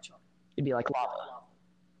charred. It'd be like lava.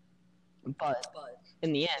 But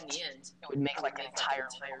in the end, it would make like an entire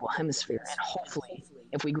livable hemisphere. And hopefully,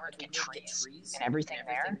 if we were to get trees and everything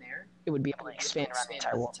there, it would be able to expand around the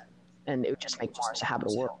entire world. And it would just make Mars a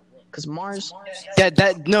habitable world. Because Mars... That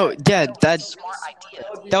smart idea.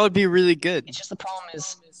 that would be really good. It's just the problem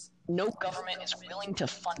is no government is willing to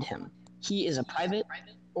fund him. He is a private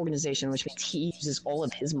organization, which means he uses all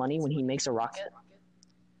of his money when he makes a rocket.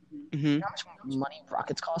 Mm-hmm. You know how much money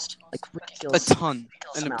rockets cost? Like A ridiculous. ton.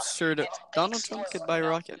 ridiculous An amount. absurd. It Donald takes, Trump could buy a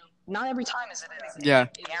rocket. Not every time is it a Yeah.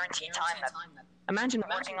 guaranteed time. Imagine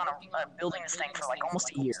working on building this thing for like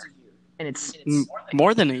almost a year, and it's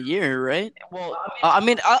More than a year, right? well. I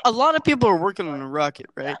mean, a lot of people are working on a rocket,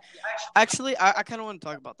 right? Actually, I kind of want to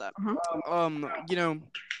talk about that. You know,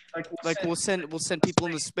 like we'll send people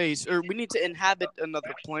into space, or we need to inhabit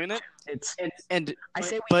another planet, It's and I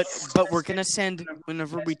say we but we're gonna send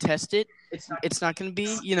whenever we test it. It's not gonna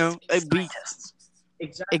be, you know, we scientists.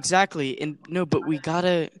 exactly, and no, but we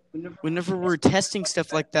gotta whenever we're testing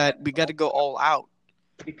stuff like that, we gotta go all out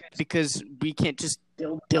because we can't just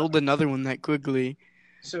build another one that quickly.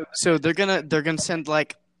 So they're gonna send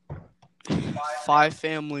like 5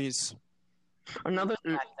 families. Another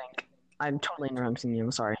thing I think I'm totally interrupting you.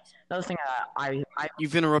 I'm sorry. Another thing I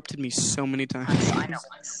You've interrupted me so many times. I know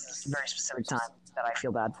it's a very specific time that I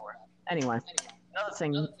feel bad for. Anyway, another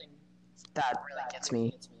thing that really gets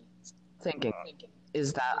me thinking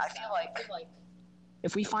is that I feel like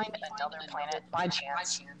if we find another planet by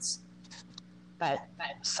chance that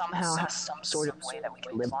somehow has some sort of way that we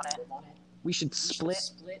can live on it, we should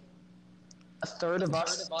split a third of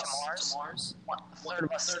us to Mars, a third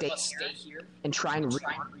of us stay here and try and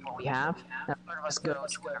rework what we have, and a third of us go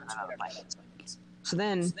to wherever that other planet is. So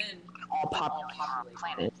then, all populate our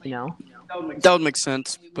planet, you know? That would make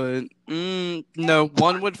sense, but no,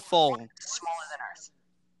 one would fall. Smaller than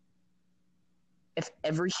if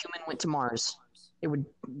every human went to Mars, it would.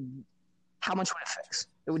 How much would it fix?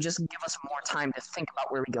 It would just give us more time to think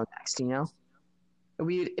about where we go next. You know,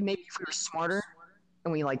 maybe if we were smarter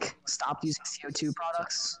and we like stopped using CO2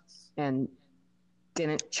 products and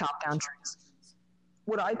didn't chop down trees.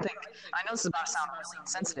 What I think, I know this is about to sound really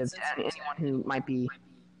insensitive to anyone who might be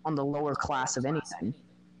on the lower class of anything,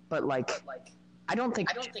 but like, I don't think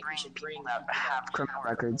we should bring people that have criminal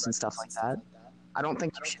records and stuff like that. I don't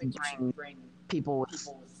think you should bring people with,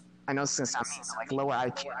 I know this is gonna sound mean, but like lower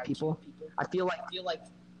IQ people. I feel like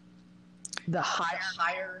the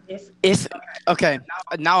higher If okay,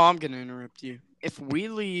 now I'm gonna interrupt you. If we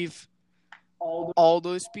leave all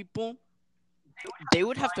those people, they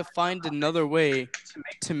would have to find another way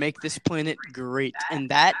to make this planet great, and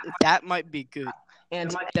that might be good.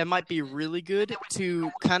 and That might be really good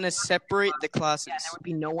to kind of separate the classes. there would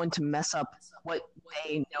be no one to mess up what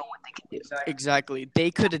they know what they can do. Exactly. They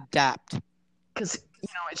could adapt. Because,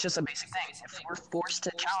 it's just a basic thing. If we're forced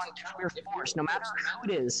to challenge, if we're forced, no matter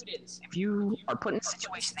who it is, if you are put in a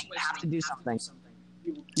situation that you have to do something,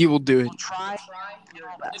 You will do it. you'll try your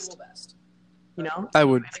best. I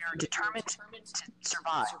would. If you're determined to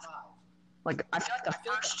survive. Like, I feel like the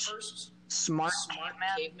first smart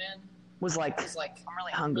caveman was like, I'm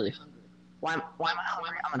really hungry. Why am I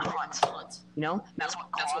hungry? I'm gonna hunt. That's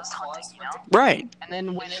what caused hunting, Right. And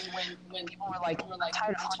then when people were like, I'm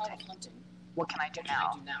tired of hunting, what can I do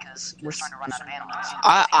now? Because we're starting to run out of animals.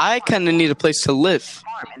 I kind of need a place to live.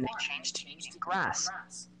 Farm, and they changed to eating grass.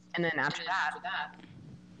 And then after that,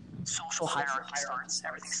 social hierarchy starts.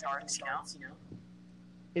 Everything starts.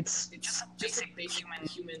 It's just a basic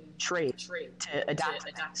human trait to adapt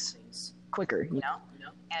to things quicker.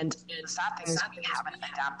 And the sad thing is we haven't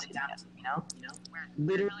adapted yet. We're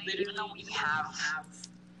literally, even though we have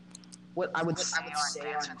what I would say are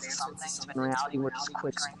advancements in some things, but in reality we're just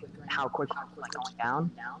how quick we're like going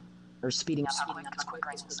down or speeding up. How quick because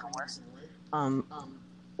quicker is the word.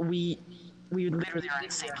 We literally are in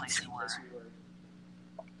the same place we were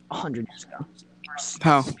 100 years ago.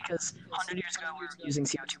 How? Because 100 years ago we were using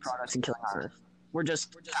CO2 products and killing our Earth. We're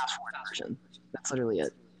just fast forward version. That's literally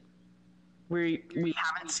it. We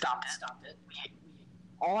haven't stopped it.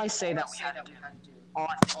 All I say that we have to do, all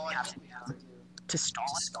I think we have to do to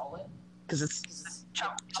stall it, because it's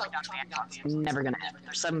chugging down to the Amazon. It's never gonna end.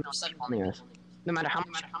 There's 7 billion people on the Earth. No matter how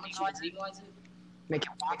much you legalize it, make it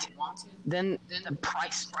wanted, then the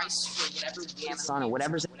price for whatever the Amazon or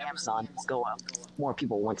whatever's in the Amazon will go up. More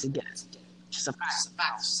people want to get it. Just a fact.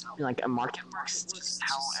 Like a market works. It's just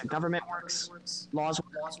how a government works. Laws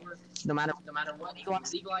work. No matter what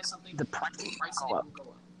legalize something, the price will go up,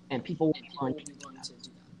 and people will be willing to do that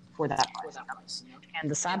for that price.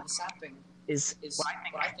 And the sad thing is what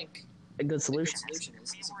I think a good solution is.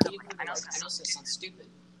 I know this sounds stupid,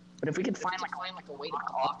 but if we could find like a way to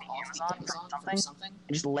call the Amazon for something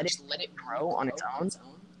and just let it grow on its own,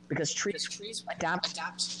 because trees adapt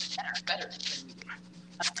better than we do.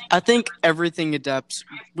 I think everything adapts.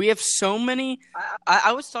 We have so many.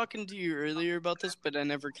 I was talking to you earlier about this, but I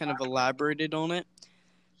never kind of elaborated on it.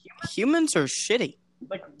 Humans are shitty.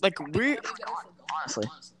 Like we're Honestly.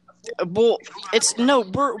 well,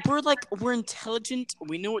 we're intelligent.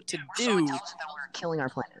 We know what to do. We're killing our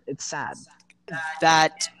planet. It's sad.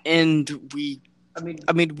 That and we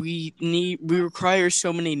require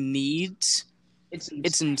so many needs.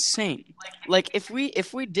 It's insane. Like if we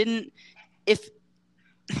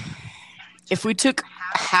took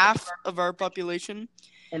half of our population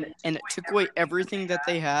and it took away everything that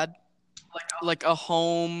they had, like a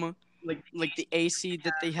home, like the AC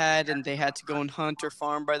that they had, and they had to go and hunt or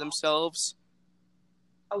farm by themselves,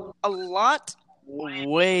 a lot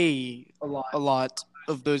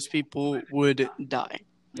of those people would die.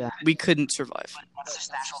 Yeah. We couldn't survive. That's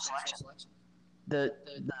just natural selection. The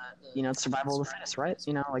survival of the fittest, right?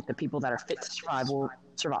 Like the people that are fit to survive will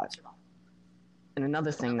survive. And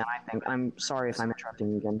another thing that I think, I'm sorry if I'm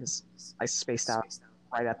interrupting you again, because I spaced out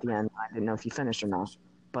right at the end. I didn't know if you finished or not,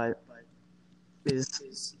 but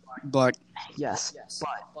is Black. yes,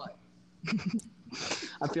 but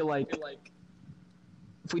I feel like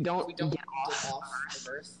if we don't get off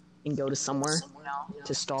Earth and go to somewhere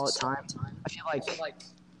to stall at time, I feel like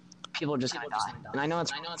people are just gonna die. And I know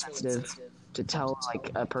it's really sensitive to tell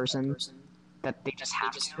like a person that they just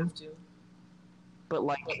have to. But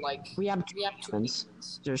we have two humans.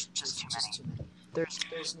 There's just too many.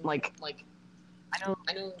 There's like I know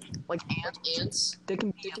like ants. They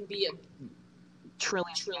can be a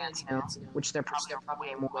trillion ants, which they're probably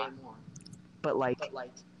way more. But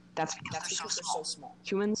That's because they're so small.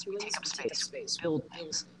 Humans take up space, build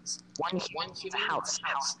things. One human needs a house.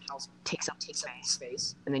 House takes up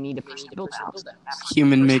space, and they need a person to build the house.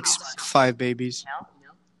 Human makes 5 babies.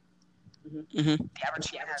 The average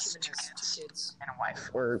human has 2 kids and a wife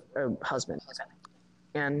or a husband,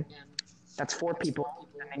 and that's 4 people.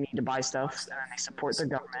 And they need to buy stuff, and then they support their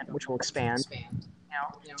government, which will expand.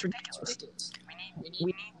 It's ridiculous.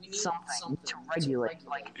 We need something to regulate.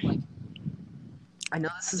 Like, I know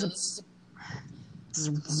this is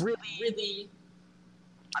really.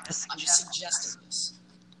 I'm just suggesting this.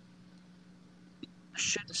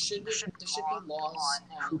 There should be laws on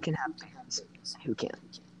who can have things and who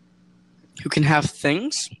can't. Who can have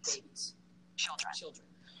things? Children. I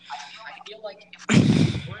feel like if we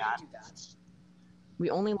were to do that, we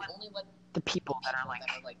only let the people that are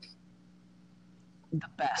like the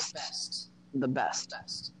best.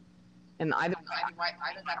 And either that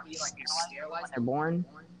be like sterilized when they're born,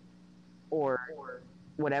 or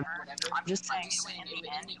whatever. I'm just saying in the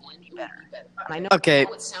end it would be better. And I know. Okay,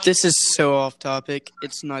 this is so off topic.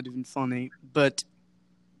 It's not even funny. But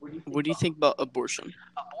what do you think about abortion?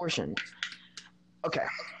 Abortion. Okay.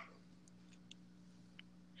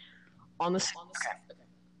 On this. Okay.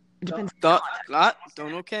 It depends.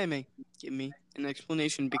 Don't okay me. Give me an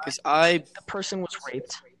explanation because the person was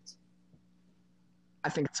raped. I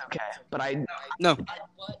think it's okay, but no.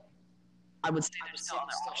 I would say there's still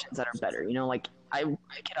other options that are better. Like I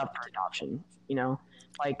pick it up for adoption.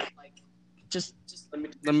 Like just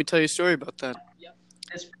let me tell you a story about that.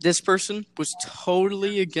 This person was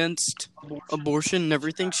totally against abortion and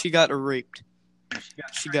everything. She got raped.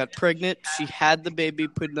 She got pregnant. She had the baby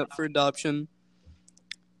put up for adoption.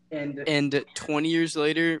 And 20 years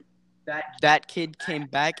later, that kid came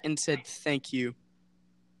back and said, "Thank you.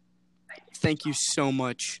 Thank you so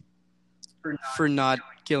much for not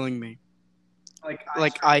killing me.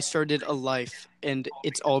 Like I started a life, and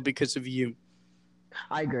it's all because of you."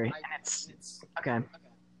 I agree. And it's okay.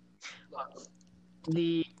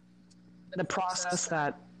 The process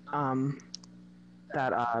that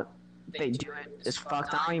they do it is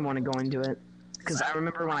fucked. I don't even want to go into it because I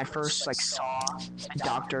remember when I first saw a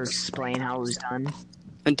doctor explain how it was done.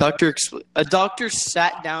 A doctor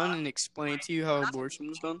sat down and explained to you how abortion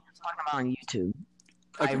was done? Talking about on YouTube.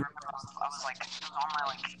 Okay. I remember I was it was on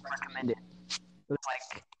my recommended.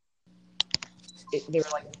 It was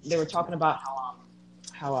they were talking about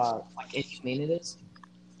how inhumane it is.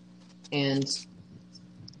 And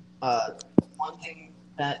one thing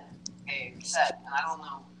that they said, and I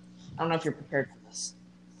don't know if you're prepared for this.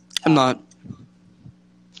 I'm not.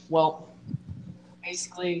 Well,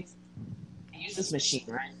 basically use this machine,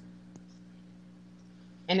 right?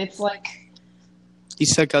 And it's like you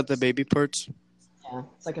suck out the baby parts? Yeah,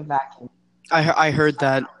 it's like a vacuum. I heard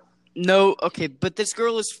that. No, okay, but this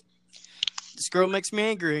girl makes me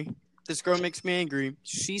angry.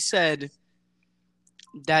 She said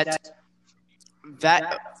that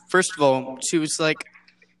first of all, she was like,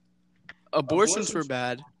 abortions were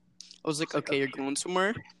bad. I was like, okay, you're going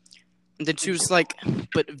somewhere. And then she was like,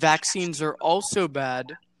 but vaccines are also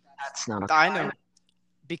bad. That's not I know.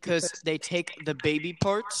 Because they take the baby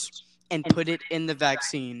parts and put it in the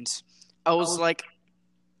vaccines. I was like,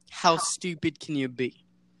 how stupid can you be?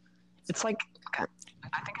 It's like, okay,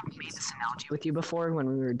 I think I've made this analogy with you before when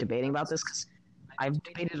we were debating about this, because I've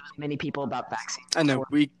debated with many people about vaccines. I know,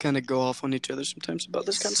 we kind of go off on each other sometimes about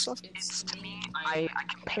this kind of stuff. To me, I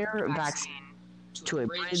compare a vaccine to a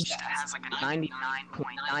bridge that has like a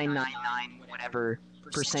 99.999 whatever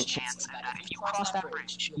 % chance that if you cross that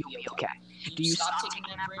bridge, you'll be okay. Do you stop taking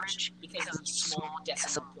that bridge because of a small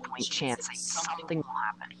decimal point chance that something will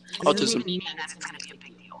happen? It doesn't mean that it's going to be a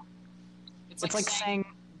big deal. It's like saying,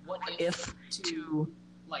 what if to,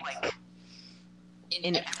 like,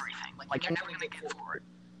 in everything. Like, you're never going to get forward.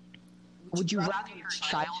 Would you rather your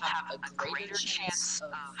child have a greater chance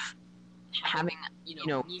of having,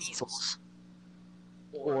 measles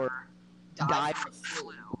or die from the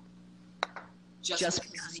flu just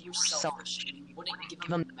because you were selfish and you wouldn't give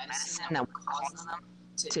them the medicine that would cause them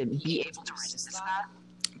to be able to resist that?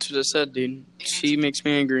 That's what I said, dude. She makes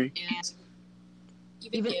me angry. And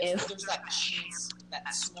even if there's that chance,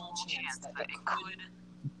 that small chance that it could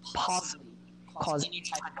possibly cause any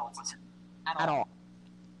type of autism at all,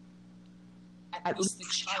 at least the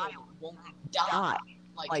child won't die.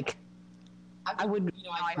 Like, I would,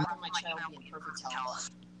 I'd rather my child be in perfect health,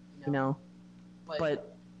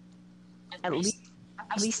 but at least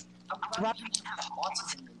I'd rather him have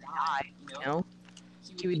autism than die,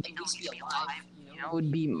 He would at least be alive, it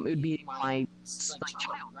would be my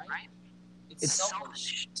child, right? It's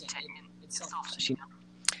selfish. It's selfish,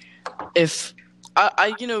 If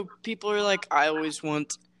people are like, I always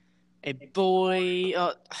want a boy.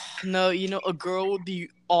 No, a girl would be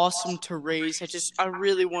awesome to raise. I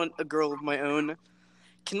really want a girl of my own.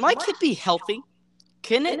 Can my kid be healthy?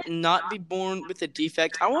 Can it not be born with a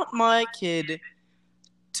defect? I want my kid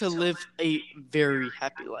to live a very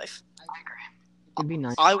happy life. It'd be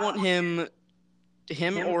nice. I want him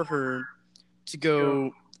or her to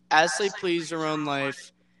go as they please around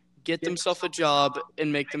life, get themselves a job,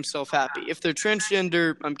 and make themselves happy. If they're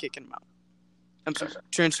transgender, I'm kicking them out. I'm sorry,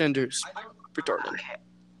 transgenders, retarded. Okay.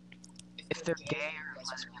 If they're gay or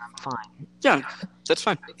lesbian, I'm fine. Yeah, that's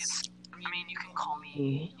fine. I mean, you can call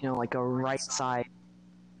me, like a right side,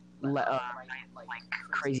 like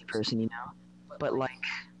crazy person, But like,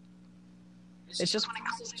 it's just when it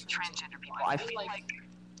comes to transgender people, I feel like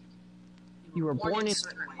you were born in a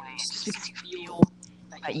certain way, just because you feel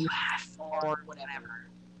that you have or whatever,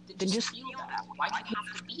 then just feel that way. Why do you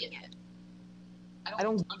have to be it? I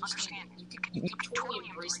don't understand. You can totally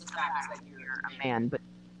embrace the fact that you're a man, but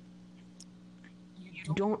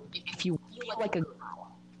you don't. If you feel like a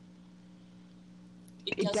girl,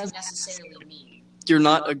 it doesn't necessarily mean you're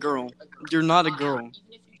not a girl. You're not a girl. Even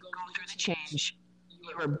if you go through the change,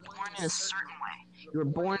 you were born in a certain way. You were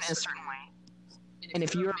born in a certain way, and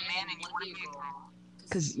if you're a man and you want to be a girl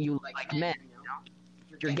because you like men,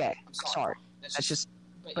 you're gay. I'm sorry. That's just.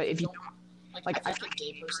 But if you don't, like, I think a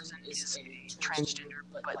gay person is a transgender,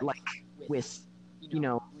 but like with,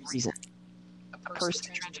 reason. A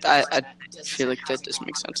person transgender. I feel like that doesn't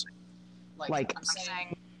make sense. Like, I'm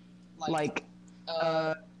saying, like,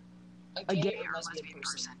 a gay or lesbian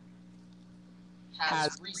person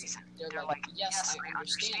has reason. They're like, yes, I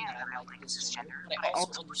understand that I like this gender, but I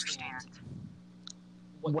also understand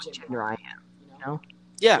what gender I am,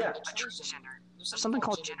 Yeah. A transgender. There's something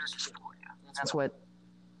called gender dysphoria. That's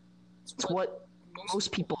what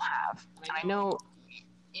most people have. And I know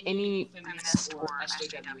any feminist or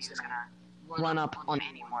SJW is gonna run up on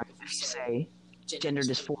anyone if you say gender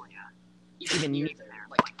dysphoria. Even you,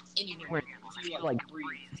 like anywhere, if you like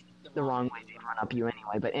breathe the wrong way, they run up you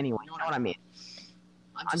anyway. But anyway, you know what I mean.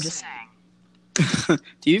 I'm just saying.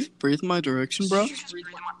 Do you breathe my direction, bro?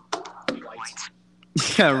 White.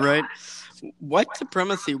 Yeah, right. White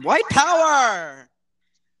supremacy, white power.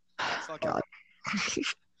 Fuck God.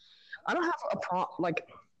 I don't have a problem. Like,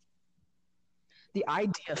 the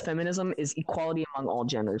idea of feminism is equality among all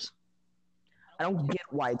genders. I don't get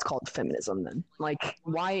why it's called feminism then. Like,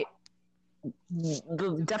 why?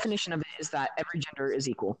 The definition of it is that every gender is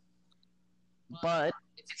equal. But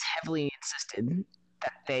it's heavily insisted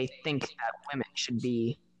that they think that women should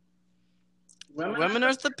be. Women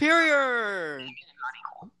are superior. Not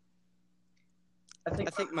equal. I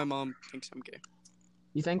think my mom thinks I'm gay.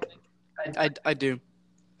 You think? I do.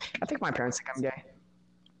 I think my parents think I'm gay.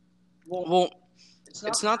 Well,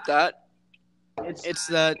 it's not that. It's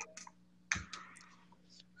that.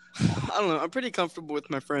 I don't know. I'm pretty comfortable with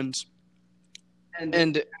my friends.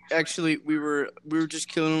 And actually, we were just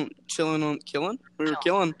chilling on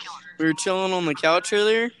the couch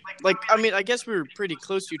earlier. Like, I mean, I guess we were pretty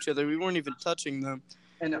close to each other. We weren't even touching them.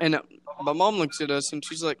 And my mom looks at us and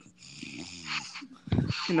she's like,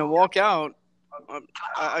 walk out.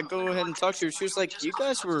 I go ahead and talk to her. She was like, "You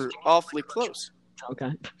guys were awfully close."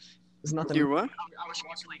 Okay. There's nothing. You what? I was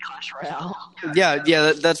watching Clash Royale.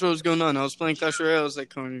 Yeah. That's what was going on. I was playing Clash Royale. I was like,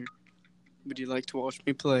 "Connor, would you like to watch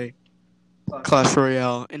me play Clash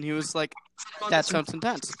Royale?" And he was like, "That sounds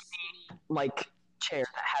intense." Like, chair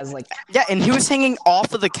that has like. Yeah, and he was hanging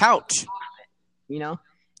off of the couch.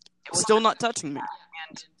 Still not touching me.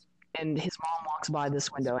 And his mom walks by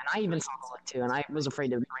this window, and I even saw the look too, and I was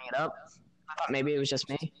afraid to bring it up. I thought maybe it was just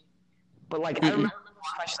me. But like, I remember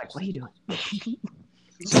she's like, "What are you doing?" She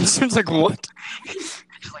was like, "What?" She's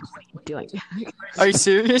like, "What are you doing?" Are you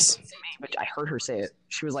serious? But I heard her say it.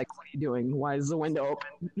 She was like, "What are you doing? Why is the window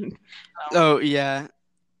open?" Oh yeah.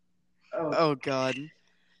 Oh god.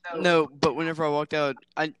 No, but whenever I walked out,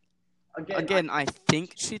 I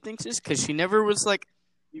think she thinks this because she never was like,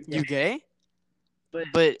 "You gay?"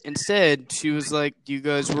 But instead, she was like, "You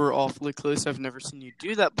guys were awfully close. I've never seen you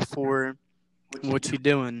do that before. What you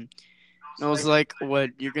doing?" And I was like,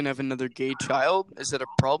 "What? You're gonna have another gay child? Is that a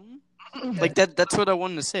problem?" Like that's what I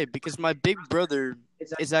wanted to say because my big brother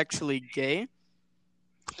is actually gay,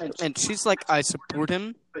 and she's like, "I support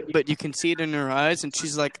him," but you can see it in her eyes, and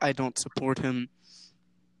she's like, "I don't support him."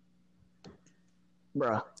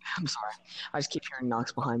 Bruh, I'm sorry. I just keep hearing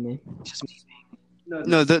knocks behind me. It's just me being.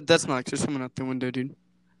 No, that's not. There's someone out the window, dude.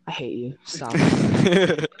 I hate you. Stop.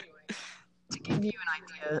 To give you an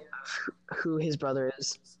idea of who his brother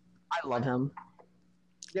is, I love him.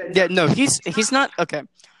 Yeah, no, he's not okay.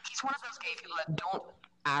 just one of those gay people that don't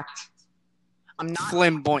act. I'm not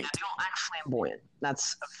Flamboyant. They don't act flamboyant.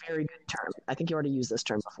 That's a very good term. I think you already used this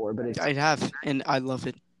term before, but it's I have, and I love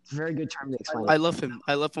it. a very good term to explain. I love him.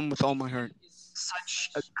 I love him with all my heart. Such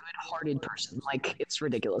a good-hearted person. Like, it's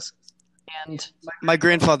ridiculous. And My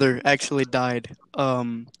grandfather actually died.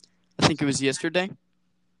 I think it was yesterday.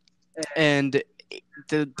 And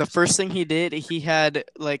the first thing he did, he had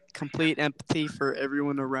like complete empathy for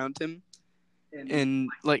everyone around him. And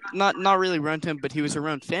like not really around him, but he was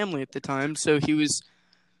around family at the time, so he was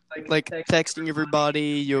like texting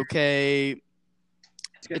everybody, "You okay?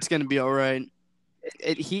 It's gonna be all right."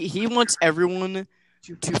 He wants everyone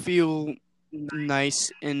to feel nice,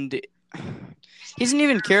 and he doesn't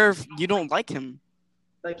even care if you don't like him.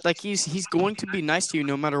 Like he's going to be nice to you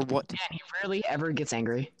no matter what. yeah, he rarely ever gets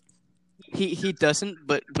angry. He doesn't,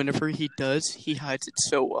 but whenever he does, he hides it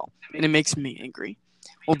so well, and it makes me angry.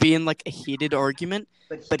 We'll be in like a heated argument,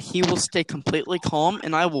 but he will stay completely calm,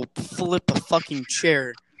 and I will flip a fucking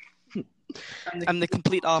chair. I'm the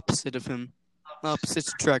complete opposite of him.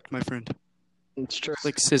 Opposites attract, my friend. It's true.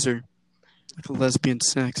 Like scissor, like a lesbian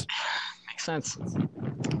sex. Makes sense.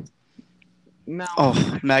 Now,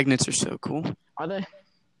 Oh, magnets are so cool. are they?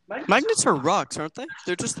 Magnets are rocks, aren't they?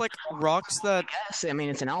 They're just like rocks that. Yes. I mean,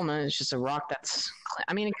 it's an element. It's just a rock that's.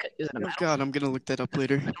 I mean, is it a Oh metal? god, I'm gonna look that up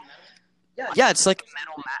later. Yeah, it's like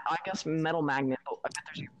I guess metal magnet. Oh, I bet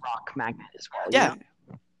there's a rock magnet as well. you yeah.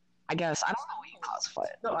 know? I guess I don't know how you classify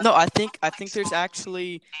it. No, I think there's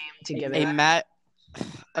actually To give a it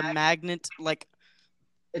a magnet, like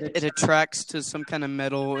it attracts to some kind of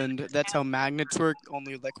metal, and that's how magnets work.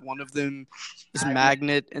 Only like one of them is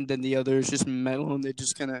magnet, and then the other is just metal, and they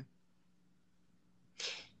just kind of.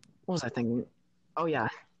 what was I thinking? Oh yeah,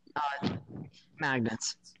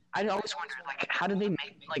 magnets. I always wondered, like, how do they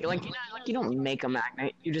make like you know, like you don't make a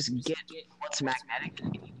magnet. You just get what's magnetic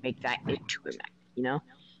and you make that into a magnet. You know,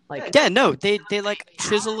 like Yeah, no, they like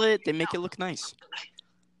chisel it. They make it look nice.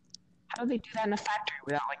 how do they do that in a factory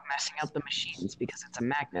without like messing up the machines because it's a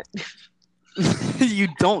magnet? You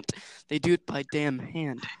don't. They do it by damn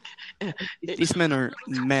hand. These men are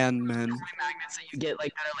men. Magnets that you get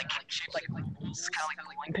like that are like shaped like it's kind of like a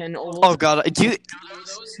bowling pin ovals. Oh god, do you?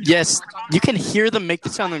 Yes, you can hear them make the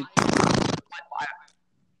sound. Like,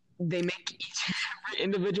 They make each every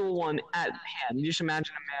individual one at hand. You just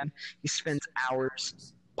imagine a man, he spends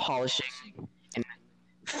hours polishing and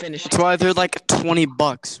finishing. that's why they're like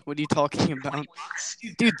 $20. What are you talking about,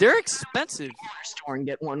 dude? They're expensive. Store and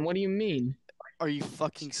get one. What do you mean? Are you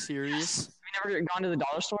fucking serious? Have you never gone to the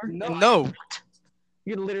dollar store? No.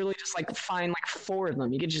 You could literally just like find like 4 of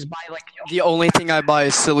them. You could just buy like The only thing I buy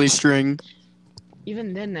is silly string.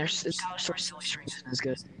 even then there's the dollar store silly string isn't as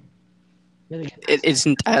good. Really good. It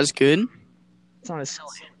isn't as good. It's not as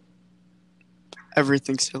silly.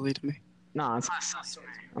 Everything's silly to me. No, it's not silly.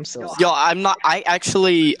 I'm silly. Yo, I'm not. I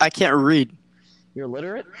can't read. You're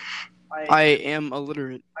illiterate? I am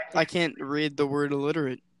illiterate. I can't read the word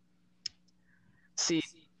illiterate. See,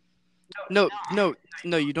 No,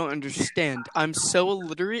 you don't understand. I'm so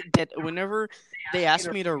illiterate that whenever they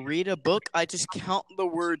ask me to read a book, I just count the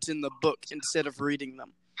words in the book instead of reading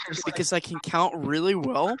them. Because I can count really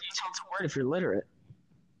well. you tell it's a word if you're literate.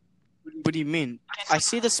 What do you mean? I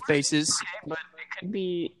see the spaces. But it could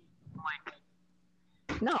be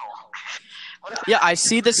like no. Yeah, I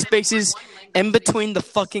see the spaces in between the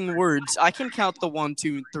fucking words. I can count the 1,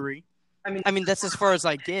 2, and 3. I mean, that's as far as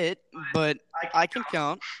I get, but I can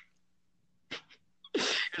count.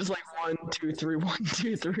 It's like 1, 2, 3, 1,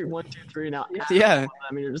 2, 3, 1, 2, 3. Now, Yeah.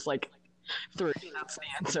 I mean, you're just like 3. That's the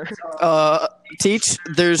answer. Teach,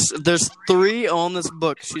 there's 3 on this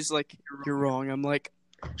book. She's like, you're wrong. I'm like,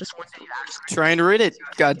 Just one day you actually trying to read it.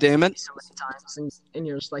 God damn it. so many times, and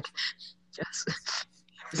you're just like, yes.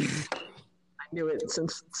 I knew it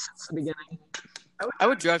since the beginning. I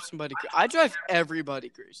would drive somebody crazy. I drive everybody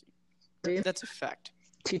crazy. Do you? That's a fact.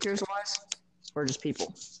 Teachers wise, or just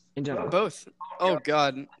people in general? Both. Oh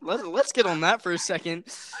God. Let's get on that for a second.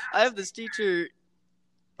 I have this teacher.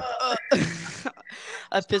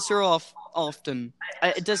 I piss her off often.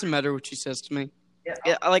 It doesn't matter what she says to me.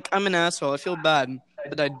 Yeah, I'm an asshole. I feel bad,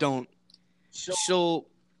 but I don't. She'll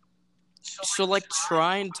like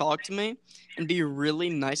try and talk to me and be really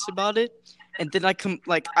nice about it, and then I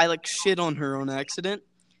shit on her on accident,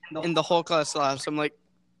 and the whole class laughs. I'm like,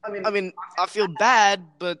 I mean, I feel bad,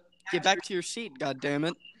 but get back to your seat, God damn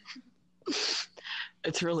it.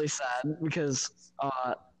 It's really sad because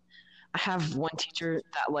I have one teacher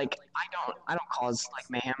that like I don't cause like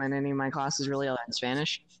mayhem in any of my classes really other than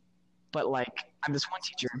Spanish, but like I have this one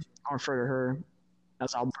teacher. I'll refer to her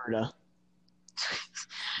as Alberta.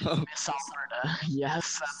 Miss Alberta.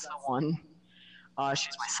 Yes, that's the one.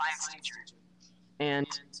 She's my science teacher. And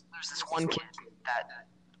there's this one kid that...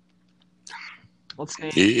 What's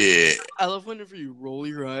his name? Yeah. I love whenever you roll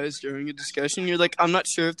your eyes during a discussion. You're like, I'm not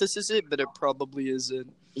sure if this is it, but it probably is it.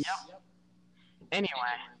 Yep. Anyway.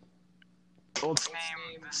 What's his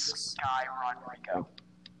name? This guy, Rodrigo.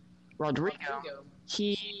 Rodrigo,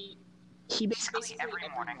 he basically every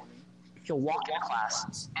morning, he'll walk into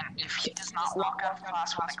class, and if he does not walk out of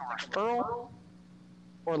class with like a referral,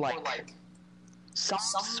 or like some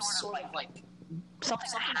sort of like something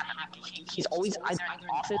that happened, he's always either in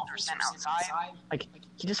the office or sent outside. Like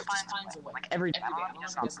he just finds a way. Like every time he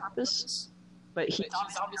does it on purpose, but he's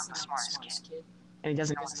obviously not the smartest kid, and he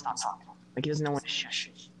doesn't know when to stop talking. Like he doesn't know when to shush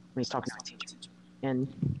when he's talking to a teacher, and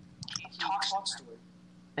he talks to her,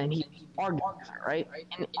 and he argues with her, right?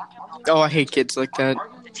 And Oh, I hate kids like that.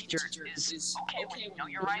 the teacher is okay when you know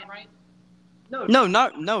you're right.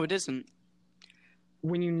 No, it isn't.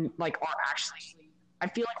 When you like are actually, I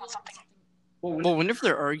feel like when something. Well, whenever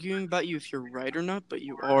they're arguing about you if you're right or not, but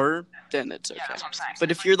you are, then it's okay. Yeah, that's what I'm saying.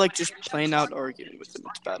 But if you're like just plain out arguing with them,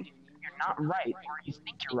 it's bad. You're not right, or you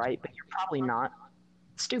think you're right, but you're probably not.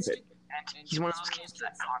 Stupid. And he's one of those kids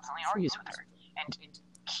that constantly argues with her. And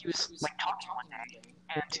he was like talking one day,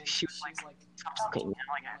 and she was like, "Stop talking,"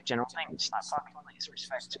 like a general thing. Stop talking. Please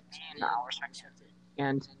respect me, and I'll respect you.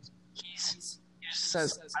 And he just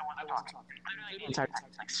says, "I want to talk." Literally the entire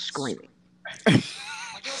time, like screaming. Like,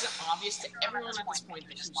 it was obvious to everyone at this point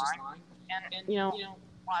that he was just lying. And you know,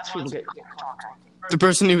 lots of people get talking. The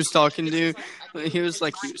person he was talking to, he was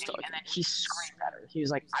talking. And then he screamed at her. He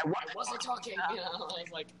was like, "I wasn't talking." You know,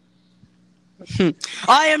 like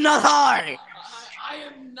I am not high! I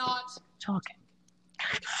am not talking."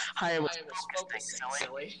 I was focusing,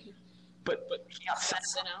 silly. But he got sent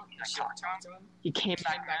out. She talked to him. He came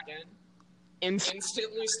back in. instantly.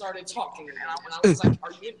 Instantly started talking again, and I was like,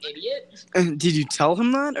 "Are you an idiot?" Did you tell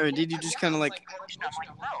him that, or did you just kind of like I'm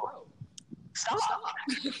like, "Bro, stop."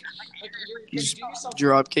 Like, You just do yourself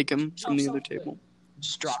drop kick him from the other table?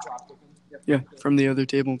 Just drop. Yeah, from the other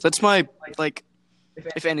table. That's my like.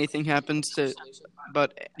 If anything happens to,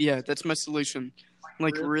 but yeah, that's my solution.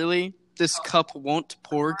 Like, really, this cup won't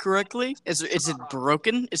pour correctly? Is it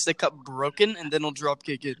broken? Is the cup broken? And then I'll drop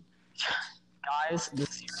kick it. Guys, the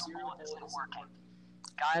cereal isn't working.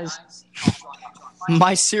 Guys,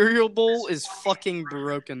 My cereal bowl is fucking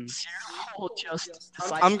broken. cereal just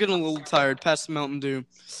decided I'm getting a little tired. Pass the Mountain Dew.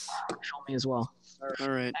 to show me as well. All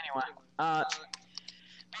right. Anyway,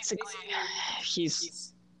 basically, he's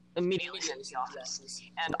immediately sent to the office.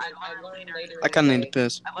 And I learned later. I kind of need to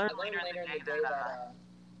piss. I learned later in the day that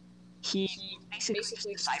he basically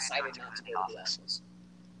decided not to the office.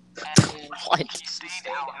 And What? he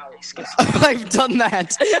stayed out. He skipped. I've done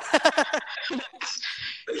that. He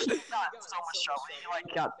got so much trouble.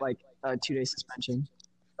 He got 2-day suspension.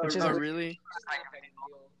 Which is Oh, really?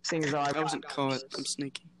 seeing as though I wasn't caught. I'm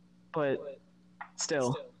sneaky. but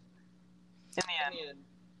still, in the end,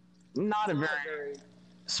 not a very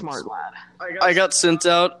smart lad. I got sent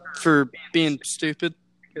out for being stupid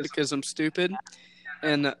because I'm stupid,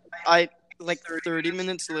 and I 30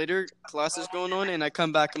 minutes later, class is going on, and I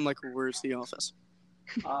come back. I'm like, "Where's the office?"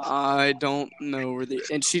 I don't know where the.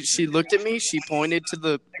 And she looked at me. She pointed to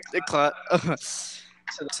the class.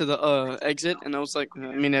 To the exit, and I was like, I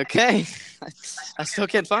mean, okay, I still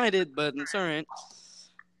can't find it, but it's all right.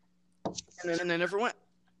 And I never went.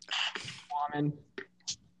 Woman.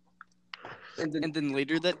 And then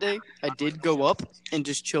later that day, I did go up and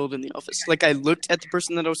just chilled in the office. Like, I looked at the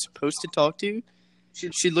person that I was supposed to talk to.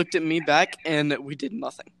 She looked at me back, and we did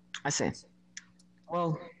nothing. I see.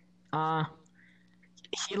 Well,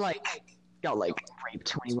 he got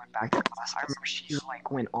raped when he went back to class. I remember she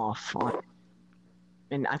went off on.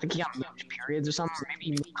 And I think he got moved periods or something. Or maybe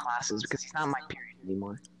he moved classes because he's not in my period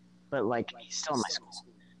anymore. But he's still in my school.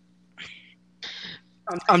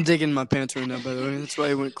 I'm digging my pants right now, by the way. That's why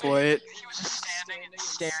I went quiet. He was just standing and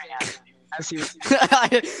staring at me as he was.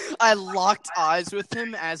 I locked eyes with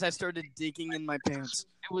him as I started digging in my pants.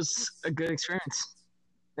 It was a good experience.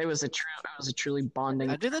 It was a truly bonding.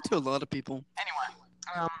 I did that to a lot of people.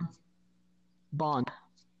 Anyway, bond,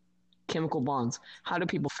 chemical bonds. How do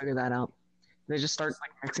people figure that out? They just start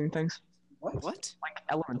mixing things, What?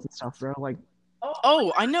 elements and stuff, bro.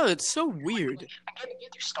 Oh, I know. It's so weird. I get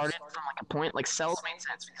you started from a point. Cells made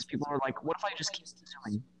sense because people were like, "What if I just keep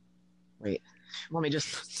zooming?" Wait, let me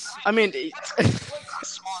just. I mean,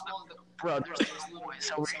 Bro, there's these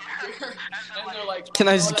boys over here. And they're like, can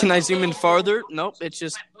I zoom in farther? Nope. It's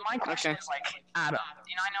just My question Okay. is atom.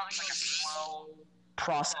 I know there's a slow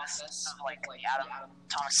process of the atom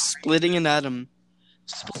atomic splitting an atom.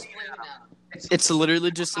 splitting an atom. It's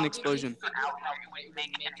literally just an explosion. How it would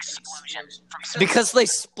make an explosion from Because they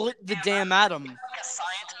split the damn atom. a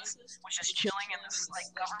scientist was just chilling in this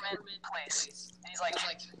like government place, and he's like,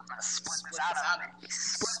 I'm gonna split this atom. He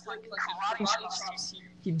split karate chops.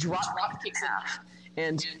 He dropped kicks in half,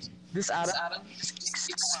 and this atom just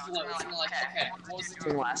explodes. And we're like, okay, what was he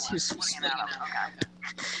doing last? He was splitting an atom.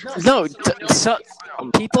 Okay. No, so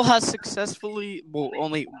people have successfully, well,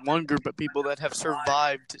 only one group of people that have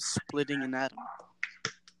survived splitting an atom.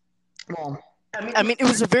 Well, I mean, it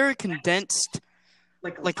was a very condensed,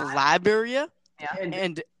 like lab area, yeah.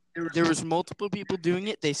 and there was multiple people doing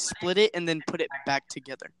it. They split it and then put it back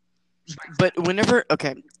together. But whenever,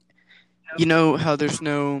 okay, you know how there's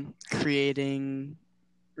no creating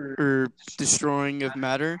or destroying of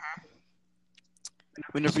matter?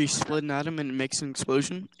 Whenever you split an atom and it makes an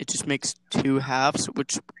explosion, it just makes two halves,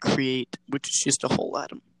 which is just a whole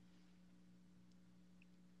atom.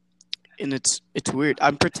 And it's weird.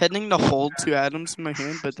 I'm pretending to hold two atoms in my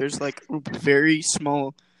hand, but there's like very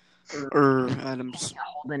small atoms.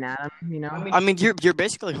 Hold an atom, you know. I mean, you're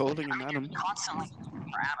basically holding an atom. Constantly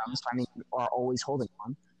for atoms. I mean, you are always holding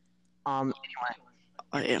one. Anyway,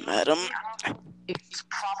 I am atom. it's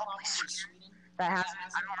probably Sweden that has.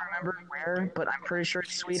 I don't remember where, but I'm pretty sure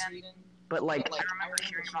it's Sweden. But like, I remember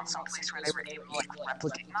hearing about some place where they were able to like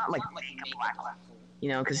replicate, not like make a black hole, you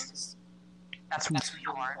know, because that's really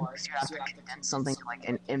hard. Because you have to condense something to like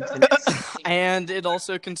an infinite. And it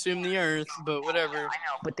also consumed the Earth, but whatever. I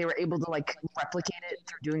know, but they were able to like replicate it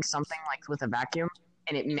through doing something like with a vacuum,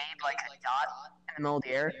 and it made like a dot in the middle of the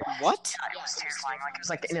air. What? Yeah, it was terrifying. Like it was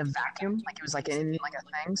like in a vacuum, like it was like in like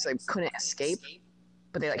a thing, so it couldn't escape.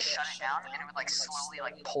 But they like shut it down, and it would like slowly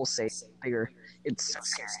like pulsate bigger. It's so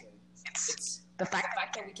scary. It's the fact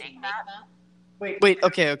that we can make that. Wait,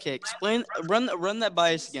 okay. Explain. Run that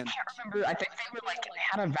by us again. I can't remember. I think they were like they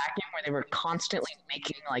had a vacuum where they were constantly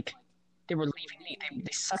making like they were leaving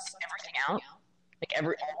they sucked everything out, like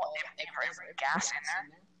every gas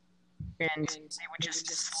in there, and they would just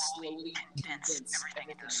slowly condense everything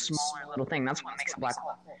into a smaller little thing. That's what makes a black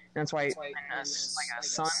hole. And that's why when a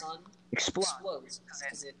sun explodes,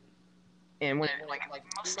 because it and when it like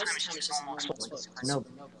most of the time it's just a normal explosion, like a supernova.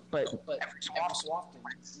 But every so often,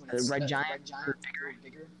 when a red giant or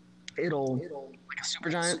bigger, it'll like a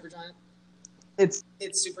supergiant. Its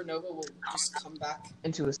supernova will just come back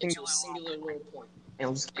into a into a singular little point. and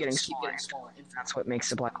it'll just keep getting smaller. That's what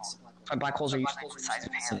makes a black hole. That's why black holes are usually the size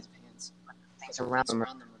of hands. Things around them are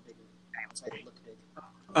bigger. That's why they look big.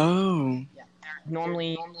 Oh.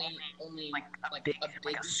 normally only like a big,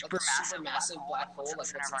 like a supermassive black hole, like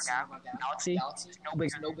center of our galaxy, no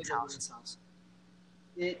bigger than its house.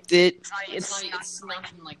 It's not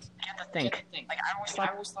even like you have to think. Like I always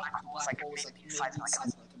thought black hole was like maybe the size of like a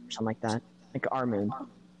moon or something like that, like our moon.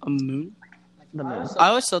 A moon? The moon. I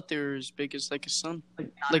always thought they were as big as like a sun.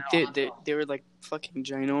 Like they were like fucking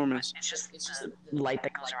ginormous. It's just the light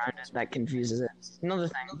that goes around it that confuses it. Another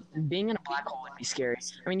thing, being in a black hole would be scary.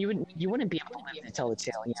 I mean, you wouldn't be able to live to tell the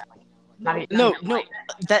tale. Yeah. No.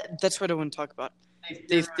 That's what I want to talk about.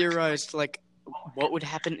 They've theorized like what would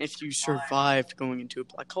happen if you survived going into a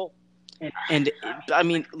black hole, and I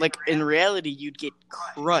mean, like in reality, you'd get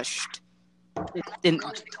crushed. It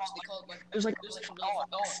was like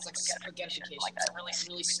spaghettification, like that really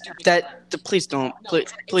stupid. Please don't.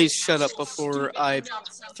 Please shut up before I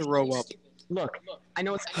throw up. Look, I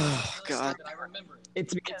know it's. Oh God. I remember it.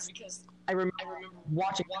 It's because I remember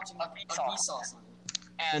watching a Vsauce.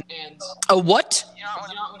 And A what? you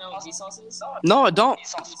not know what Vsauce is? No, I don't.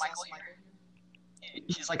 Vsauce Michael.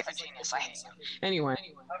 He's like a genius. I hate him. Anyway.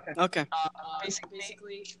 Okay.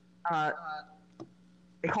 Basically,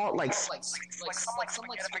 they call it like some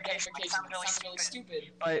spaghettification sounds really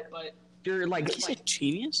stupid, but you're like He's a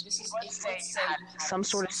genius. this is let's say you had some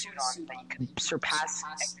sort of suit on that you can surpass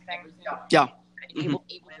everything. Yeah. Able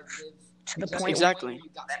to live to the point Exactly.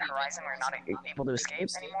 where that horizon where you're not able to escape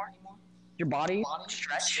anymore. Your body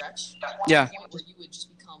stretch Yeah. where you would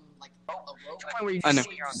just become like a robot. to the point where you I know.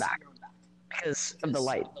 see your own back because of the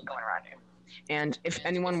light going around you. And if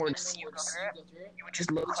anyone were to see you go through it, you would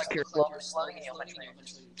just look like you're slowly and you'll eventually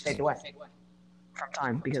fade away from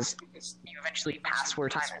time because you eventually pass where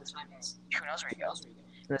time is. Who knows where you go?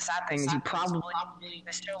 And the sad thing is you probably,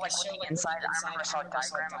 there's still like what the inside, I remember I saw a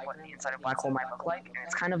diagram of what the inside of a black hole might look like, and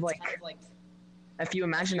it's kind of like, if you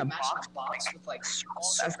imagine a box with like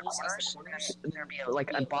circles as corners, and there'd be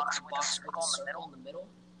like a box with a circle in the middle,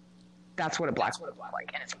 that's what a black hole would look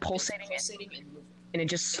like, and it's pulsating and it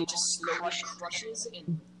just slowly crushes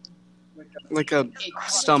and Like a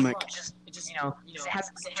stomach, it just, it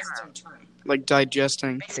has its own turn, like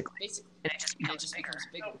digesting. basically. and it just and it becomes just bigger. becomes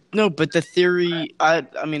bigger. No, but the theory, I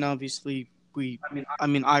mean, obviously,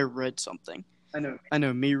 I read something. I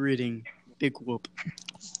know, me reading, big whoop.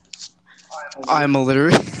 I'm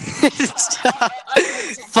illiterate.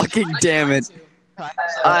 Fucking damn it.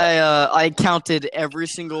 I counted every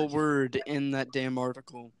single word in that damn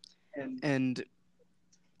article. And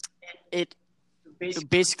it,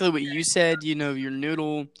 basically what you said, you know, your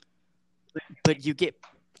noodle, but you get,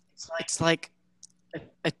 it's like,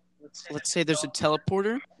 let's say there's a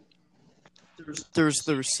teleporter. There's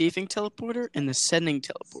the receiving teleporter and the sending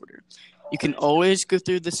teleporter. You can always go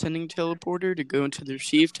through the sending teleporter to go into the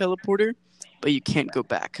receive teleporter, but you can't go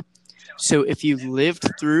back. So if you lived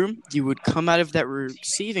through, you would come out of that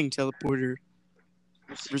receiving teleporter,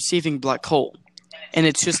 receiving black hole. And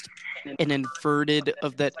it's just an inverted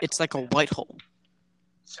of that. It's like a white hole.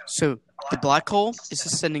 So the black hole is the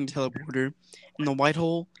sending teleporter, and the white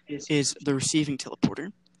hole is the receiving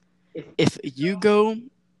teleporter. If you go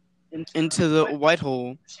into the white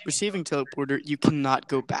hole receiving teleporter, you cannot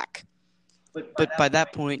go back. But by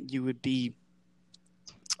that point, you would be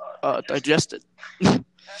digested. There's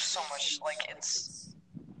so much, like, it's...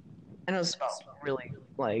 I know it's about really,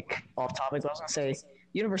 like, off topic, but I was gonna say, the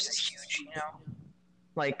universe is huge, you know?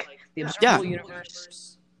 Like, the observable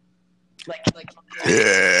universe... Like, Thank you.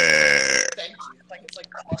 Like it's like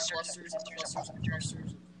clusters of clusters of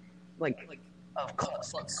galaxies,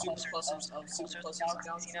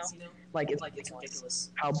 you know? Like, it's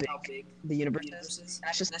ridiculous how big the universe is. And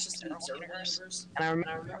that's just the observable universe. universe. And I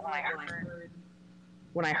remember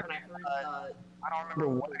when I heard I don't remember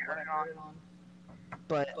what I heard it on,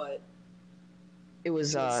 but it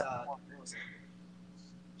was let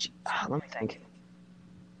me think.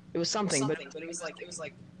 It was something, but it was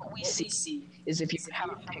like what we see is if you have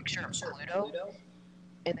a picture of Pluto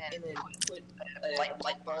and then put a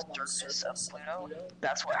light bulb on the surface of Pluto,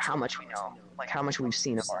 that's how much we know, like how much we've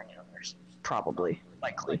seen of our universe, probably,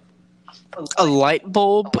 likely. A light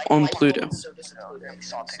bulb on Pluto. We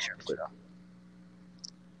saw a picture of Pluto.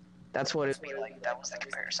 That's what it'd be like. That was the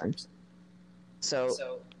comparison.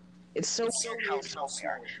 So it's so weird how small we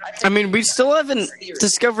are. I mean, we still haven't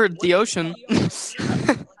discovered the ocean.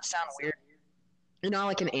 Sound weird. You know,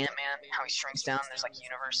 like an Ant-Man, how he shrinks down. There's like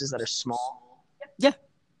universes that are small. Yeah.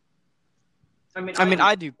 I mean,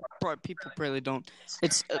 I do. People probably don't.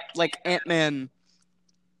 It's like Ant-Man,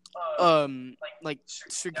 like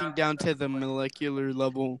shrinking down to the molecular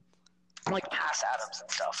level. Like past atoms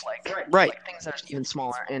and stuff. Like Right. Things that are even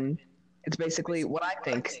smaller. And it's basically what I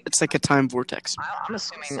think. It's like a time vortex. I'm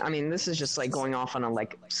assuming. I mean, this is just like going off on a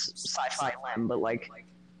like sci-fi limb, but like.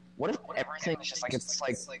 What if everything is just like it's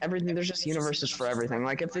like everything? There's just universes for everything.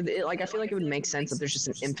 Like if I feel like it would make sense if there's just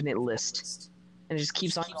an infinite list, and it just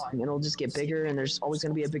keeps on going, and it'll just get bigger, and there's always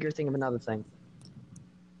going to be a bigger thing of another thing,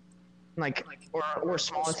 like or a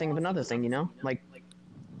smaller thing of another thing. You know, like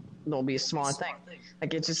there'll be a smaller thing.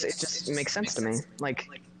 Like it just makes sense to me. Like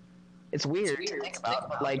it's weird to think about,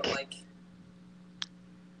 but like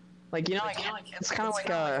you know, like it's kind of like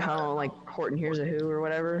how like Horton Hears a Who or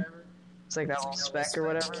whatever. It's like that little speck or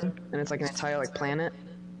whatever, and it's like an entire like planet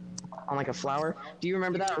on like a flower. Do you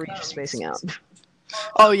remember that, or were you just spacing out?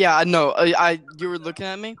 Oh yeah, I know. You were looking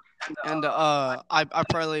at me, and I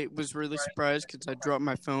probably was really surprised because I dropped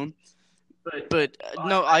my phone. But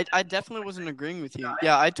no, I definitely wasn't agreeing with you.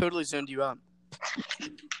 Yeah, I totally zoned you out. You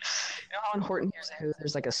know how in Horton Hears a Who,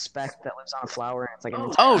 there's like a speck that lives on a flower, and it's like an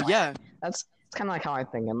entire Oh planet? yeah. That's kind of like how I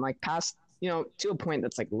think. I'm like past, you know, to a point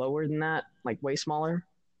that's like lower than that, like way smaller.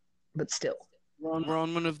 But still. We're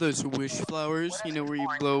on one of those wish flowers, you know, where you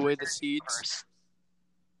blow away the seeds.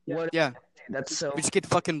 Yeah. That's so... We just get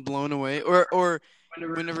fucking blown away. Or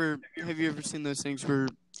whenever, have you ever seen those things where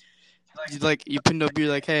you put up, you're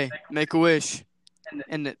like, hey, make a wish.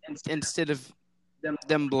 And instead of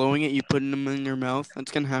them blowing it, you put them in your mouth. That's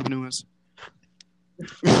going to happen to us.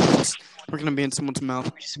 We're going to be in someone's mouth.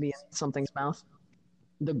 We just be in something's mouth.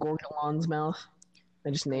 The Gorgon's mouth.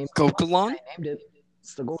 I just named Gorgon? I named it.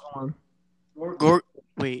 It's the Gorgon.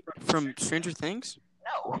 Wait, from Stranger Things?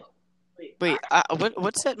 No. Wait,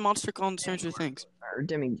 what's that monster called in Stranger Things? Or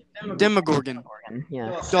Demogorgon. Demogorgon,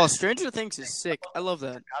 yeah. Oh, Stranger Things is sick. I love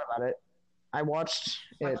that. Forgot about it. I watched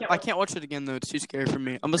it. I can't watch it again, though. It's too scary for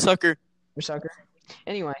me. I'm a sucker. You're a sucker?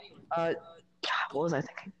 Anyway, God, what was I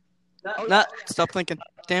thinking? Stop thinking.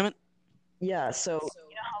 Damn it. Yeah, so,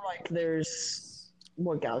 you know how, like, there's...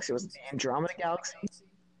 What galaxy was it? The Andromeda Galaxy?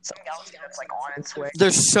 Some galaxy that's like on its way.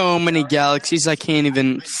 There's so many galaxies I can't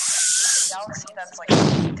even. Galaxy that's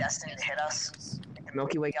like destined to hit us, like the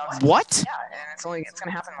Milky Way galaxy. What? Yeah, and it's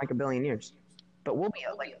gonna happen in like a billion years, but we'll be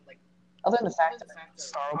like Other than the fact that the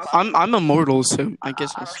star will probably, I'm immortal, so I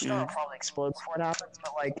guess our I'll star will see. probably explode before it happens.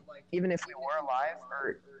 But like, even if we were alive,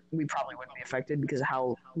 or we probably wouldn't be affected because of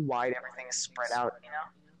how wide everything is spread out.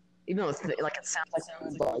 Even though like it sounds like it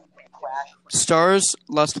would like crash. Stars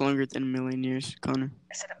last longer than a million years, Connor.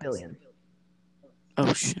 I said 1 billion.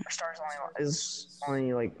 Oh shit. Our star is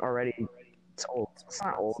only like already. It's old. It's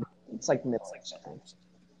not old. It's like middle age, I think.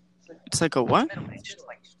 It's like a what? Middle age,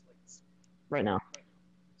 like right now.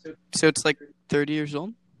 So it's like 30 years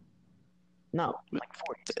old? No, like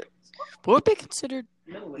 40. What would be considered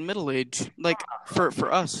middle age? Like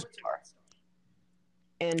for us?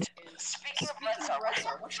 And speaking of red star,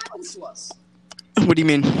 What happens to us? What do you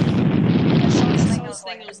mean? this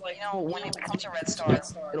thing was like, when it becomes a red star,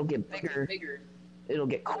 it'll get bigger. It'll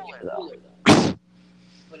get cooler though.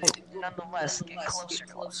 But nonetheless, get closer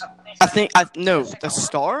to us. No, the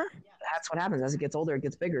star? That's what happens. As it gets older, it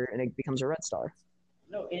gets bigger, and it becomes a red star.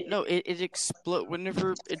 No, it explodes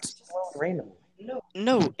whenever it's Randomly.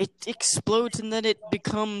 no, it explodes and then it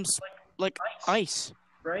becomes like ice,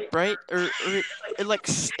 right? Or it like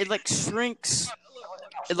shrinks.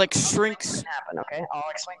 It like shrinks. It happen, okay? I'll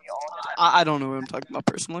explain to you all the time. I don't know what I'm talking about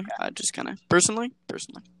personally. I just kind of personally.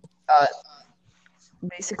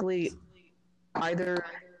 Basically, either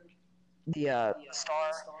the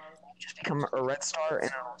star will just become a red star and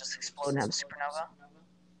it'll just explode and have a supernova,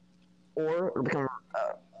 or it'll become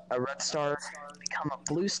a red star, become a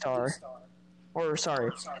blue star, or sorry,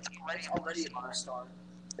 it's already a blue star,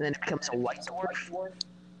 and then it becomes a white dwarf.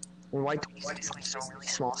 And white dwarf is basically just a really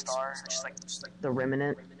small star, which is like the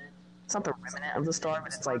remnant. It's not the remnant of the star,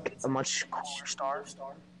 but it's like a much cooler star.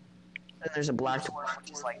 Then there's a black dwarf,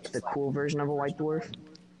 which is like the cool version of a white dwarf.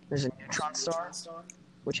 There's a neutron star,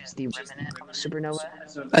 which is the remnant of a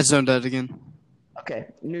supernova. I zoned out again. Okay,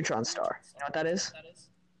 neutron star. You know what that is?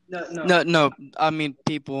 No. I mean,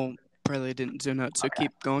 people probably didn't zone out, so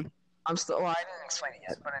keep going. I didn't explain it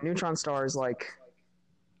yet, but a neutron star is like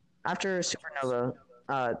after a supernova.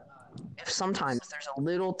 If sometimes there's a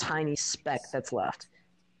little tiny speck that's left,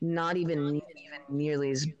 not even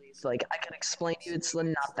nearly as like I can explain to you, it's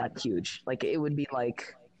not that huge. Like it would be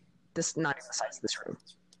like this, not even the size of this room.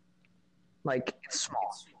 Like it's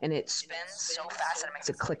small, and it spins so fast that it makes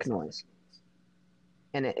a click noise,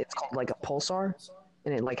 and it's called like a pulsar,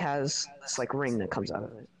 and it like has this like ring that comes out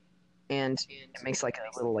of it, and it makes like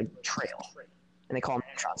a little like trail, and they call them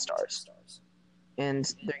neutron stars. And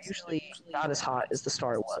they're usually not as hot as the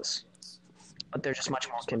star was, but they're just much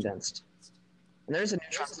more condensed. And there's a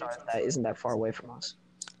neutron star that isn't that far away from us.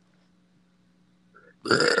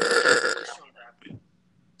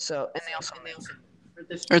 So, and they also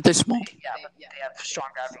Are they small? yeah, but they have strong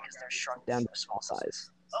gravity because they're shrunk down to a small size.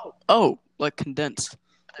 Oh, like condensed.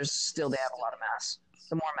 But they have a lot of mass.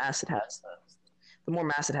 The more mass it has,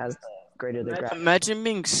 the greater their gravity. Imagine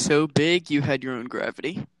being so big you had your own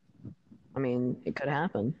gravity. I mean, it could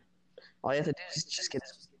happen. All you have to do is just get.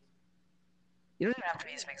 You don't even have to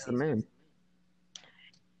be as big as the moon.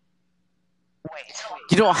 Wait.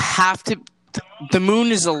 You don't have to. The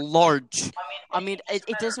moon is a large. I mean,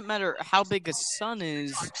 it doesn't matter how big a sun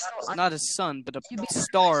is. Not a sun, but a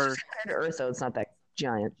star. Compared to Earth, though, it's not that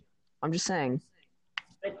giant. I'm just saying.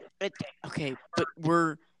 Okay, but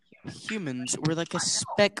we're humans. We're like a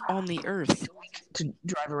speck on the Earth. To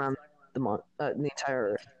drive around the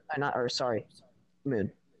entire Earth. Not Earth, sorry.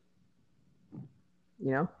 Moon.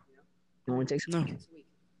 You know? It only takes No.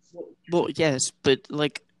 Well, yes, but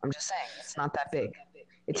like I'm just saying, it's not that big.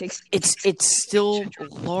 it's still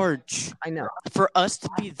large. I know. For us to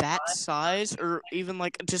be that size, or even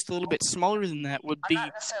like just a little bit smaller than that, would be I'm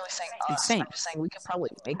not necessarily saying insane. I'm just saying we could probably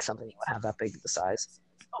make something that would have that big of a size.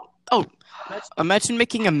 Oh, imagine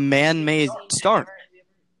making a man-made star.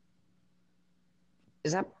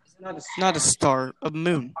 Is that Not a star, a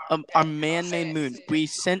moon. A man-made moon. We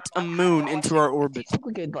sent a moon into our orbit. I think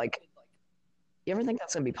we could like. You ever think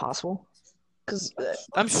that's gonna be possible? Because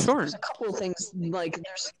I'm sure. there's a couple of things like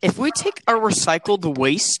there's. If we take our recycled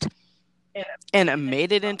waste and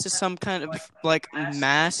made it into some kind of like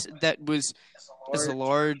mass that was as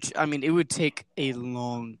large, I mean, it would take a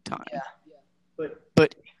long time. Yeah.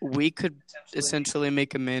 But we could essentially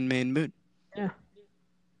make a man-made moon. Yeah.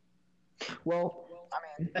 Well, I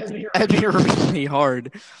mean, That'd be really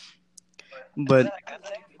hard. But is that a good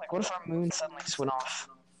thing? Like, what if our moon suddenly just went off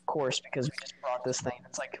course because we just brought this thing?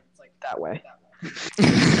 It's like that way.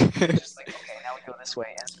 Just like, okay, now we go this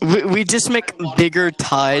way. And we just make bigger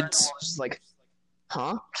tides. it's just like,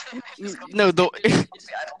 huh? No, The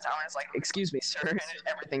Eiffel Tower is like, excuse me, sir. And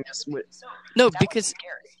everything just went. no, That because was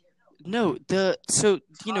scary. no,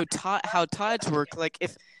 how tides work. Like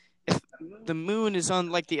if if the moon is on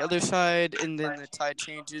like the other side and then the tide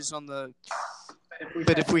changes on the.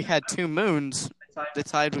 But if we had two moons, the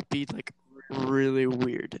tide would be like really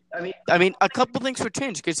weird. I mean, a couple things would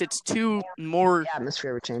change because it's two more The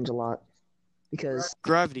atmosphere would change a lot because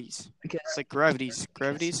gravities. because Like gravities.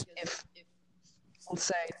 if let's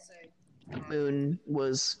say the moon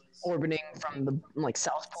was orbiting from the like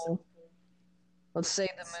South Pole. Let's say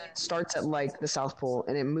the moon starts at like the South Pole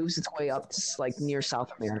and it moves its way up to like near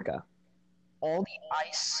South America. All the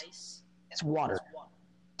ice is water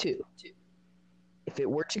too. If it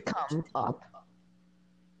were to come up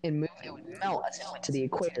and move, it would melt as it went to the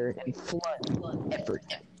equator and flood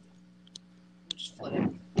everything.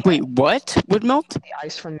 Wait, what would melt? The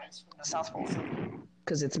ice from the South Pole,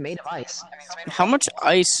 because it's made of ice. I mean, it's made of How much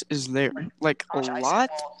ice is there? Like a how much ice? lot?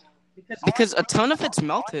 Well, Because a ton of it's all I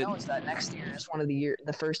melted. know is that next year is one of the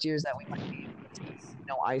first years that we might be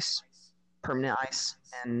no ice, permanent ice,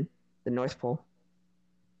 in the North Pole.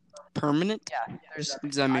 Permanent? Yeah, there's What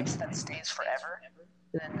does that mean? ice that stays forever,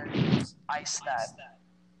 and then there's ice that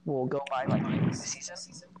will go by like the season,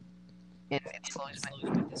 and it's slowly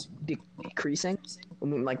been decreasing. I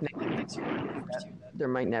mean, like next year, there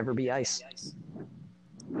might never be ice.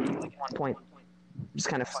 Like one point, just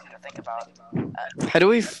kind of fun to think about. How do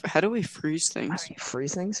we freeze How things? do you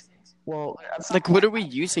freeze things? Well, that's Like, what are we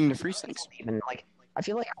using to freeze things? even like I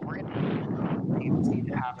feel like we're gonna need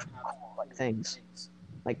to have cool like things,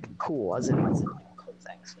 like cool as in like cool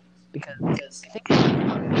things, because I think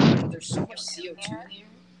There's so much CO2 in the air.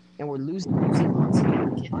 and we're losing.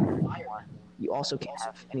 You also can't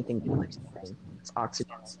have anything to like something. It's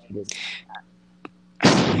oxygen is needed.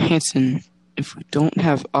 Hanson, if we don't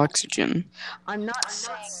have oxygen, I'm not I'm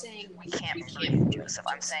saying not saying we can't we breathe, can't Joseph.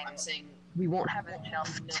 I'm saying we won't have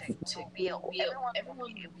enough to be able. Everyone will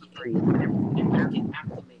be able to breathe. everyone will get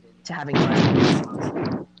acclimated To having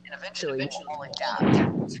and eventually we'll all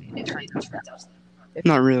adapt. It turns out that.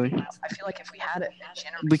 not really. I feel like if we had it,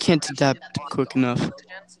 We can't adapt quick enough.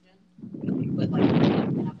 but like have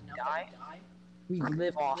enough die, we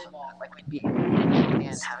live off of that, like we'd be and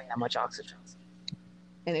having that much oxygen.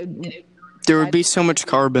 And it There would be so much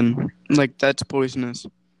carbon. Like, that's poisonous.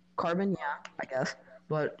 carbon, yeah, I guess,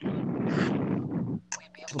 but we'd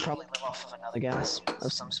be able to probably live off of another gas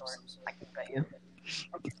of some sort. I can bet you.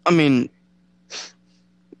 I mean,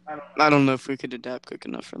 I don't know if we could adapt quick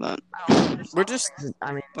enough for that. We're just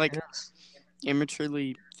I mean, like- who knows?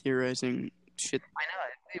 amateurly theorizing shit. I know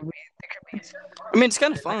it could be. I mean, it's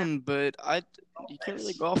kind of fun, but you can't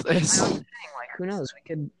really go off I know this. what you're saying, like, who knows?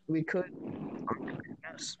 We could. Who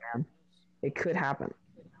knows, man? It could happen.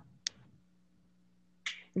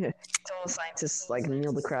 Yeah, until scientists like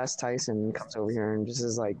Neil deGrasse Tyson comes over here and just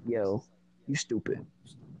is like, "Yo, you stupid,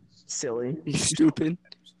 silly." You stupid.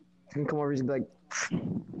 He can come over and be like,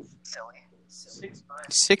 "Silly,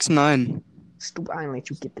 6'9". stupid." I didn't let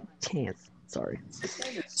you get the chance. Sorry.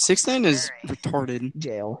 6'9" is retarded.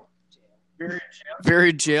 Jail.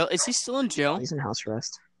 Very jail. Is he still in jail? He's in house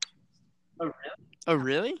arrest. Oh,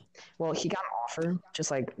 really? Well, he got an offer, just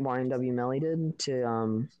like Ryan W. Melly did,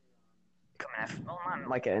 to become not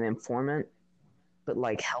like an informant, but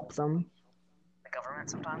like help them, the government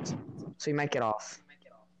sometimes. So he might get off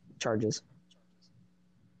charges,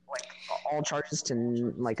 like all charges to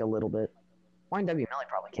like a little bit. Ryan W. Melly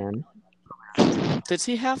probably can. Does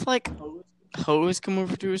he have like hoes come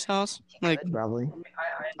over to his house? He Like, could, probably.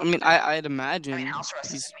 I mean, I'd I imagine mean, house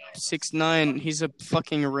arrest he's is 6'9". He's a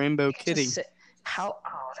fucking rainbow kitty. How?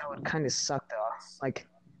 Oh, that would kind of suck though. Like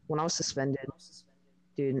when I was suspended,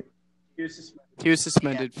 dude, He was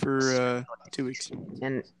suspended for 2 weeks.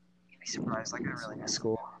 and you'd be surprised. Like I really miss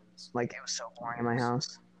school. Like it was so boring in my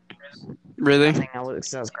house. Really? I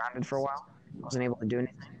was grounded for a while. I wasn't able to do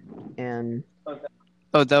anything, and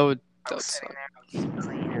Oh, that would I was suck. sitting there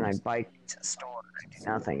clean, and I biked to the store. I could do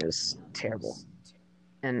nothing. It was terrible,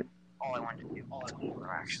 and all I wanted to do was go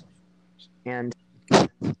actually. And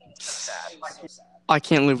sad. I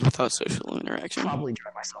can't live without social interaction. Probably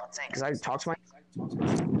drive myself insane because I talk to my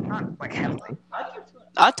not like heavily.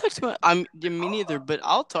 I talk to me neither, but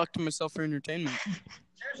I'll talk to myself for entertainment.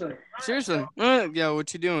 Seriously. Yeah,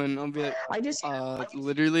 what you doing? I'll be like, I just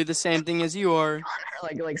literally the same thing as you are.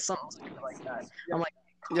 like something like that. I'm like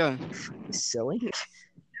Yeah. silly.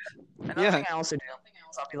 Another Yeah. thing I also do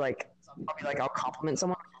is I'll be like I'll compliment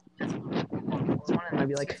someone, and I'll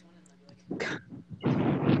be like,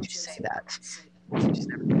 "Why did you say that?" You just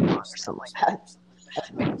never get on or something like that.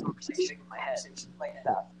 That's make a conversation in my head like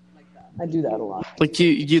that. I do that a lot. Like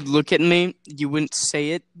you'd look at me, you wouldn't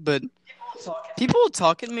say it, but people will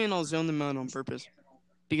talk at me and I'll zone them out on purpose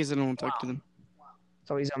because I don't want to talk to them.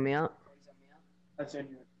 So he's on me out.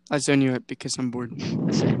 I zone you out because I'm bored.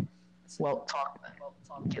 I see. Well, talk then.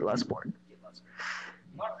 Get less bored.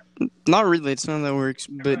 Not really. It's not how that works.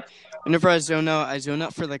 But whenever I zone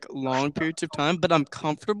out for like long periods of time. But I'm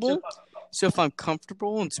comfortable. So if I'm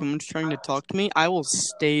comfortable and someone's trying to talk to me, I will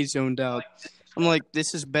stay zoned out. I'm like,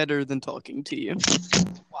 this is better than talking to you.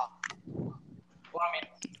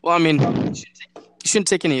 Well, I mean, you shouldn't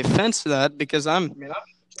take any offense to that because I'm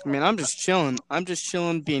just chilling. I'm just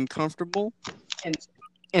chilling, being comfortable,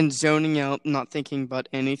 and zoning out, not thinking about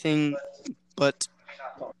anything but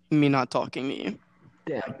me not talking to you.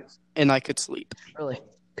 Damn. And I could sleep. Really?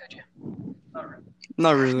 Could you?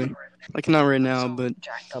 Not really. Like, not right now, but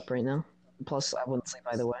Jacked up right now. Plus, I wouldn't sleep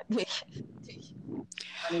either way.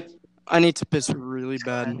 I need to piss really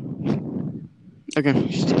bad.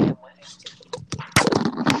 Okay.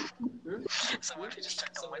 So what if you just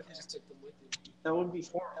took them with you? That would be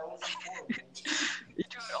horrible. You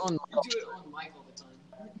do it on mic all the time.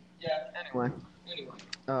 Anyway.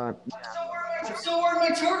 I'm still wearing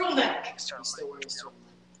my turtleneck.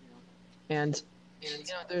 And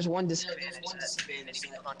there's one disadvantage that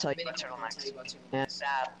people don't tell you about turtlenecks. And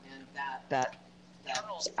that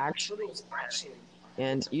turtles actually friendly.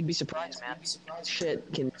 And you'd be surprised, man.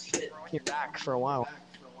 Shit can ruin your back for a while.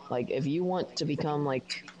 Like, if you want to become,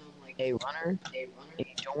 like, a runner, and you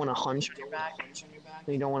don't want to hunch on your back, and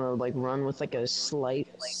you don't want to, like, run with, like, a slight,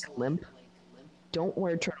 like, limp, don't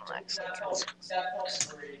wear turtlenecks.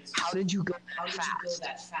 How did you go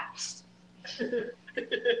that fast?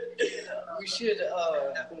 We should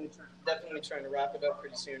definitely try to wrap it up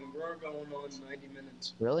pretty soon. We're going on 90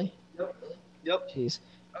 minutes. Really? Yep. Jeez.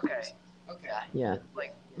 Okay. Yeah.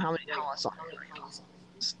 Like, how long song?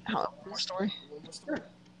 One more story?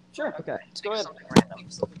 Sure. Okay. Let's go ahead. Something random.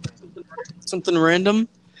 Something random?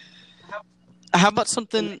 How about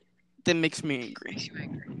something that makes me angry?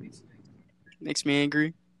 Makes me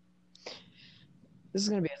angry? This is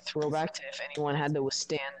going to be a throwback to if anyone had to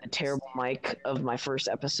withstand the terrible mic of my first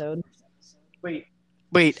episode. Wait.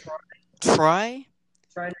 Try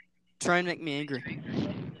and make me angry.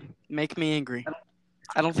 Make me angry.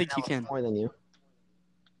 I don't think you can. More than you.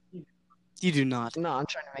 You do not. No, I'm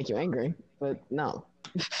trying to make you angry, but no.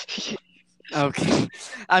 Okay.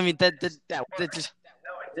 I mean, that just...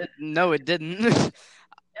 No, it didn't.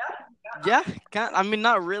 Yeah? I mean,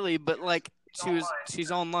 not really, but, like,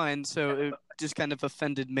 she's online, so it just kind of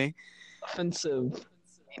offended me. Offensive,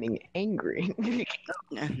 meaning angry.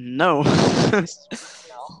 No.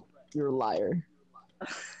 You're a liar.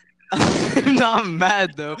 I'm not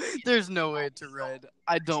mad, though. There's no way to read.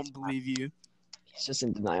 I don't believe you. He's just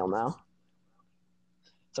in denial now.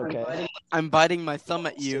 It's okay. I'm biting my thumb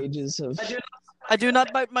at you. Stages of... I do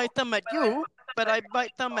not bite my thumb at you, but I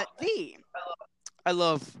bite thumb at thee. I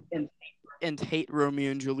love and hate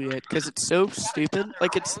Romeo and Juliet because it's so stupid.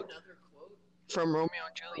 Like, it's... From Romeo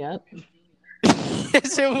and Juliet?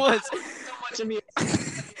 Yes, it was. So much of you.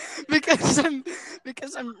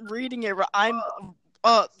 because I'm reading it. I'm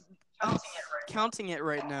counting it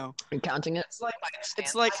right now. You're counting it?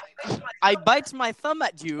 It's like I bite my thumb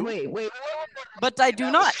at you. Wait. But I do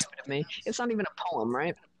not. It's not even a poem,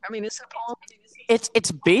 right? I mean, is it a poem?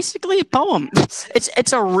 It's basically a poem.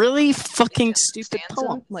 It's a really fucking stupid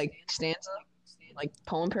poem. Like stanza? Like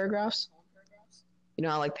poem paragraphs? You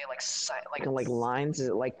know how like they like lines? Is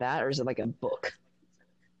it like that, or is it like a book?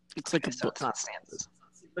 It's like a book. It's not stanzas.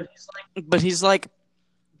 But he's like,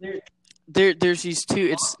 there's these two.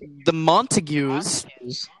 It's the Montagues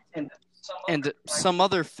and some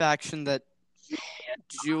other faction that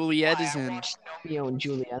Juliet is in. Romeo and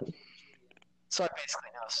Juliet. So I basically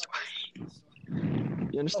know the story.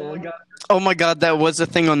 You understand? Oh my god, that was a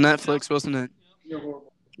thing on Netflix, wasn't it?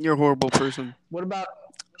 You're a horrible person. What about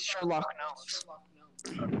Sherlock Gnomes?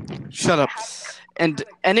 Shut up. And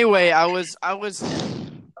anyway, I was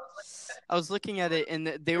looking at it, and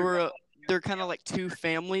they're kind of like two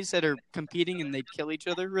families that are competing, and they kill each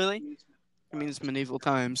other. Really, I mean, it's medieval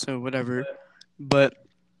times, so whatever. But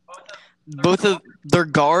both of their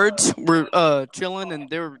guards were chilling, and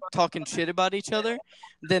they were talking shit about each other.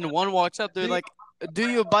 Then one walks up, they're like, "Do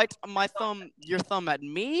you bite your thumb at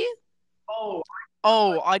me?"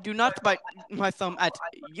 Oh, I do not bite my thumb at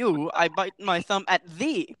you. I bite my thumb at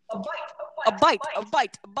thee. A bite.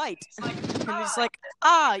 And he's like,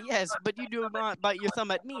 yes, but you do not bite your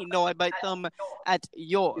thumb at me. No, I bite thumb at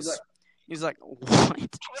yours. He's like,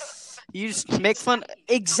 what? You just make fun.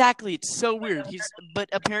 Exactly. It's so weird. But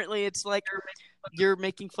apparently it's like you're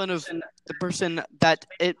making fun of the person that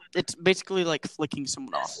it's basically like flicking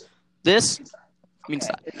someone off. This means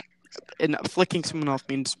that. And flicking someone off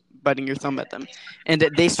means biting your thumb at them. And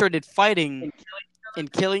they started fighting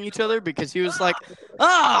and killing each other because he was like,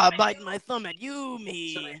 Biting my thumb at you,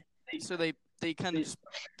 me. So they kind of just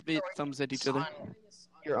bit thumbs at each other.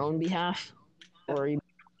 Your own behalf, or you...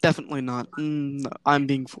 Definitely not. No, I'm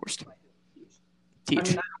being forced.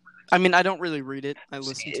 Teach. I mean, I don't really read it. I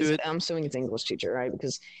listen to it. I'm assuming it's English teacher, right?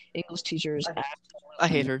 Because English teachers, I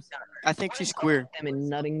hate her. I think she's queer. them and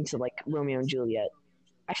nutting to like Romeo and Juliet.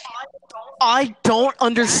 I don't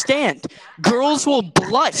understand. Girls will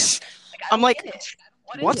blush. I'm like,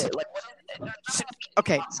 what? Is it? Like,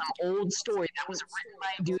 Okay, some old story that was written by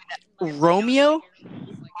a dude that... Romeo.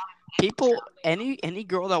 People, any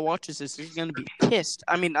girl that watches this is gonna be pissed.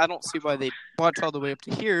 I mean, I don't see why they watch all the way up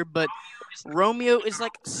to here, but Romeo is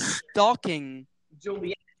like stalking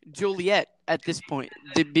Juliet at this point.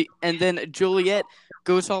 And then Juliet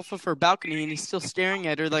goes off of her balcony and he's still staring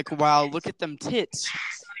at her like, wow, look at them tits.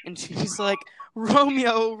 And she's like,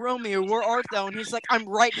 Romeo, where art thou? And he's like, I'm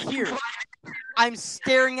right here. I'm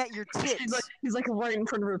staring at your tits. He's like right in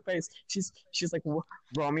front of her face. She's like,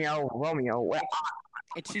 Romeo, where?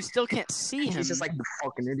 And she still can't see him. He's just like, the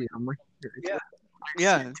fucking idiot. I'm like,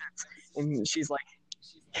 yeah. And she's like,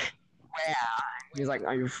 where? He's like,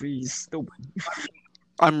 are you free? Stupid.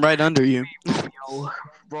 I'm right under you.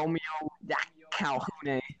 Romeo, that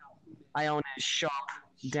Calhoun. I own a shop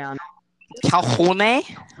down. Calhoun? I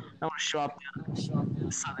own a shop down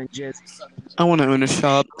in Southern Jersey. I want to own a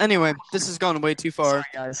shop. Anyway, this has gone way too far. Sorry,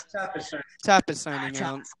 guys. Tap is signing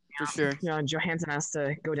out, for sure. You know, Johansson has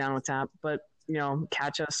to go down with Tap, but, you know,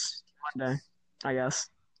 catch us one day, I guess.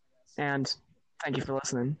 And thank you for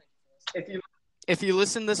listening. If you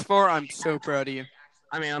listen this far, I'm so proud of you.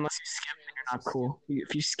 I mean, unless you skip, then you're not cool.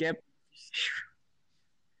 If you skip,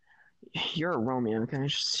 you're a Romeo, okay?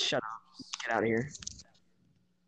 Just shut up. Get out of here.